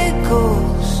it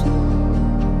goes.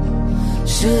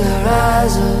 Should I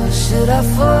rise or should I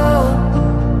fall?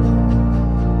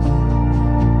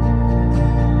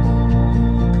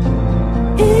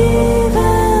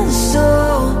 Even so,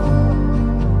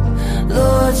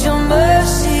 Lord, your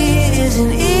mercy is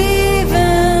an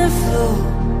even flow.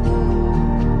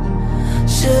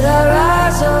 Should I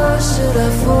rise or should I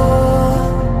fall?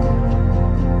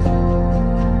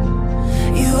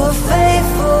 You are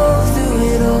faithful through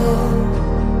it all.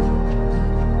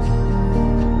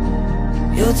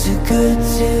 You're too good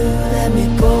to let me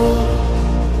go.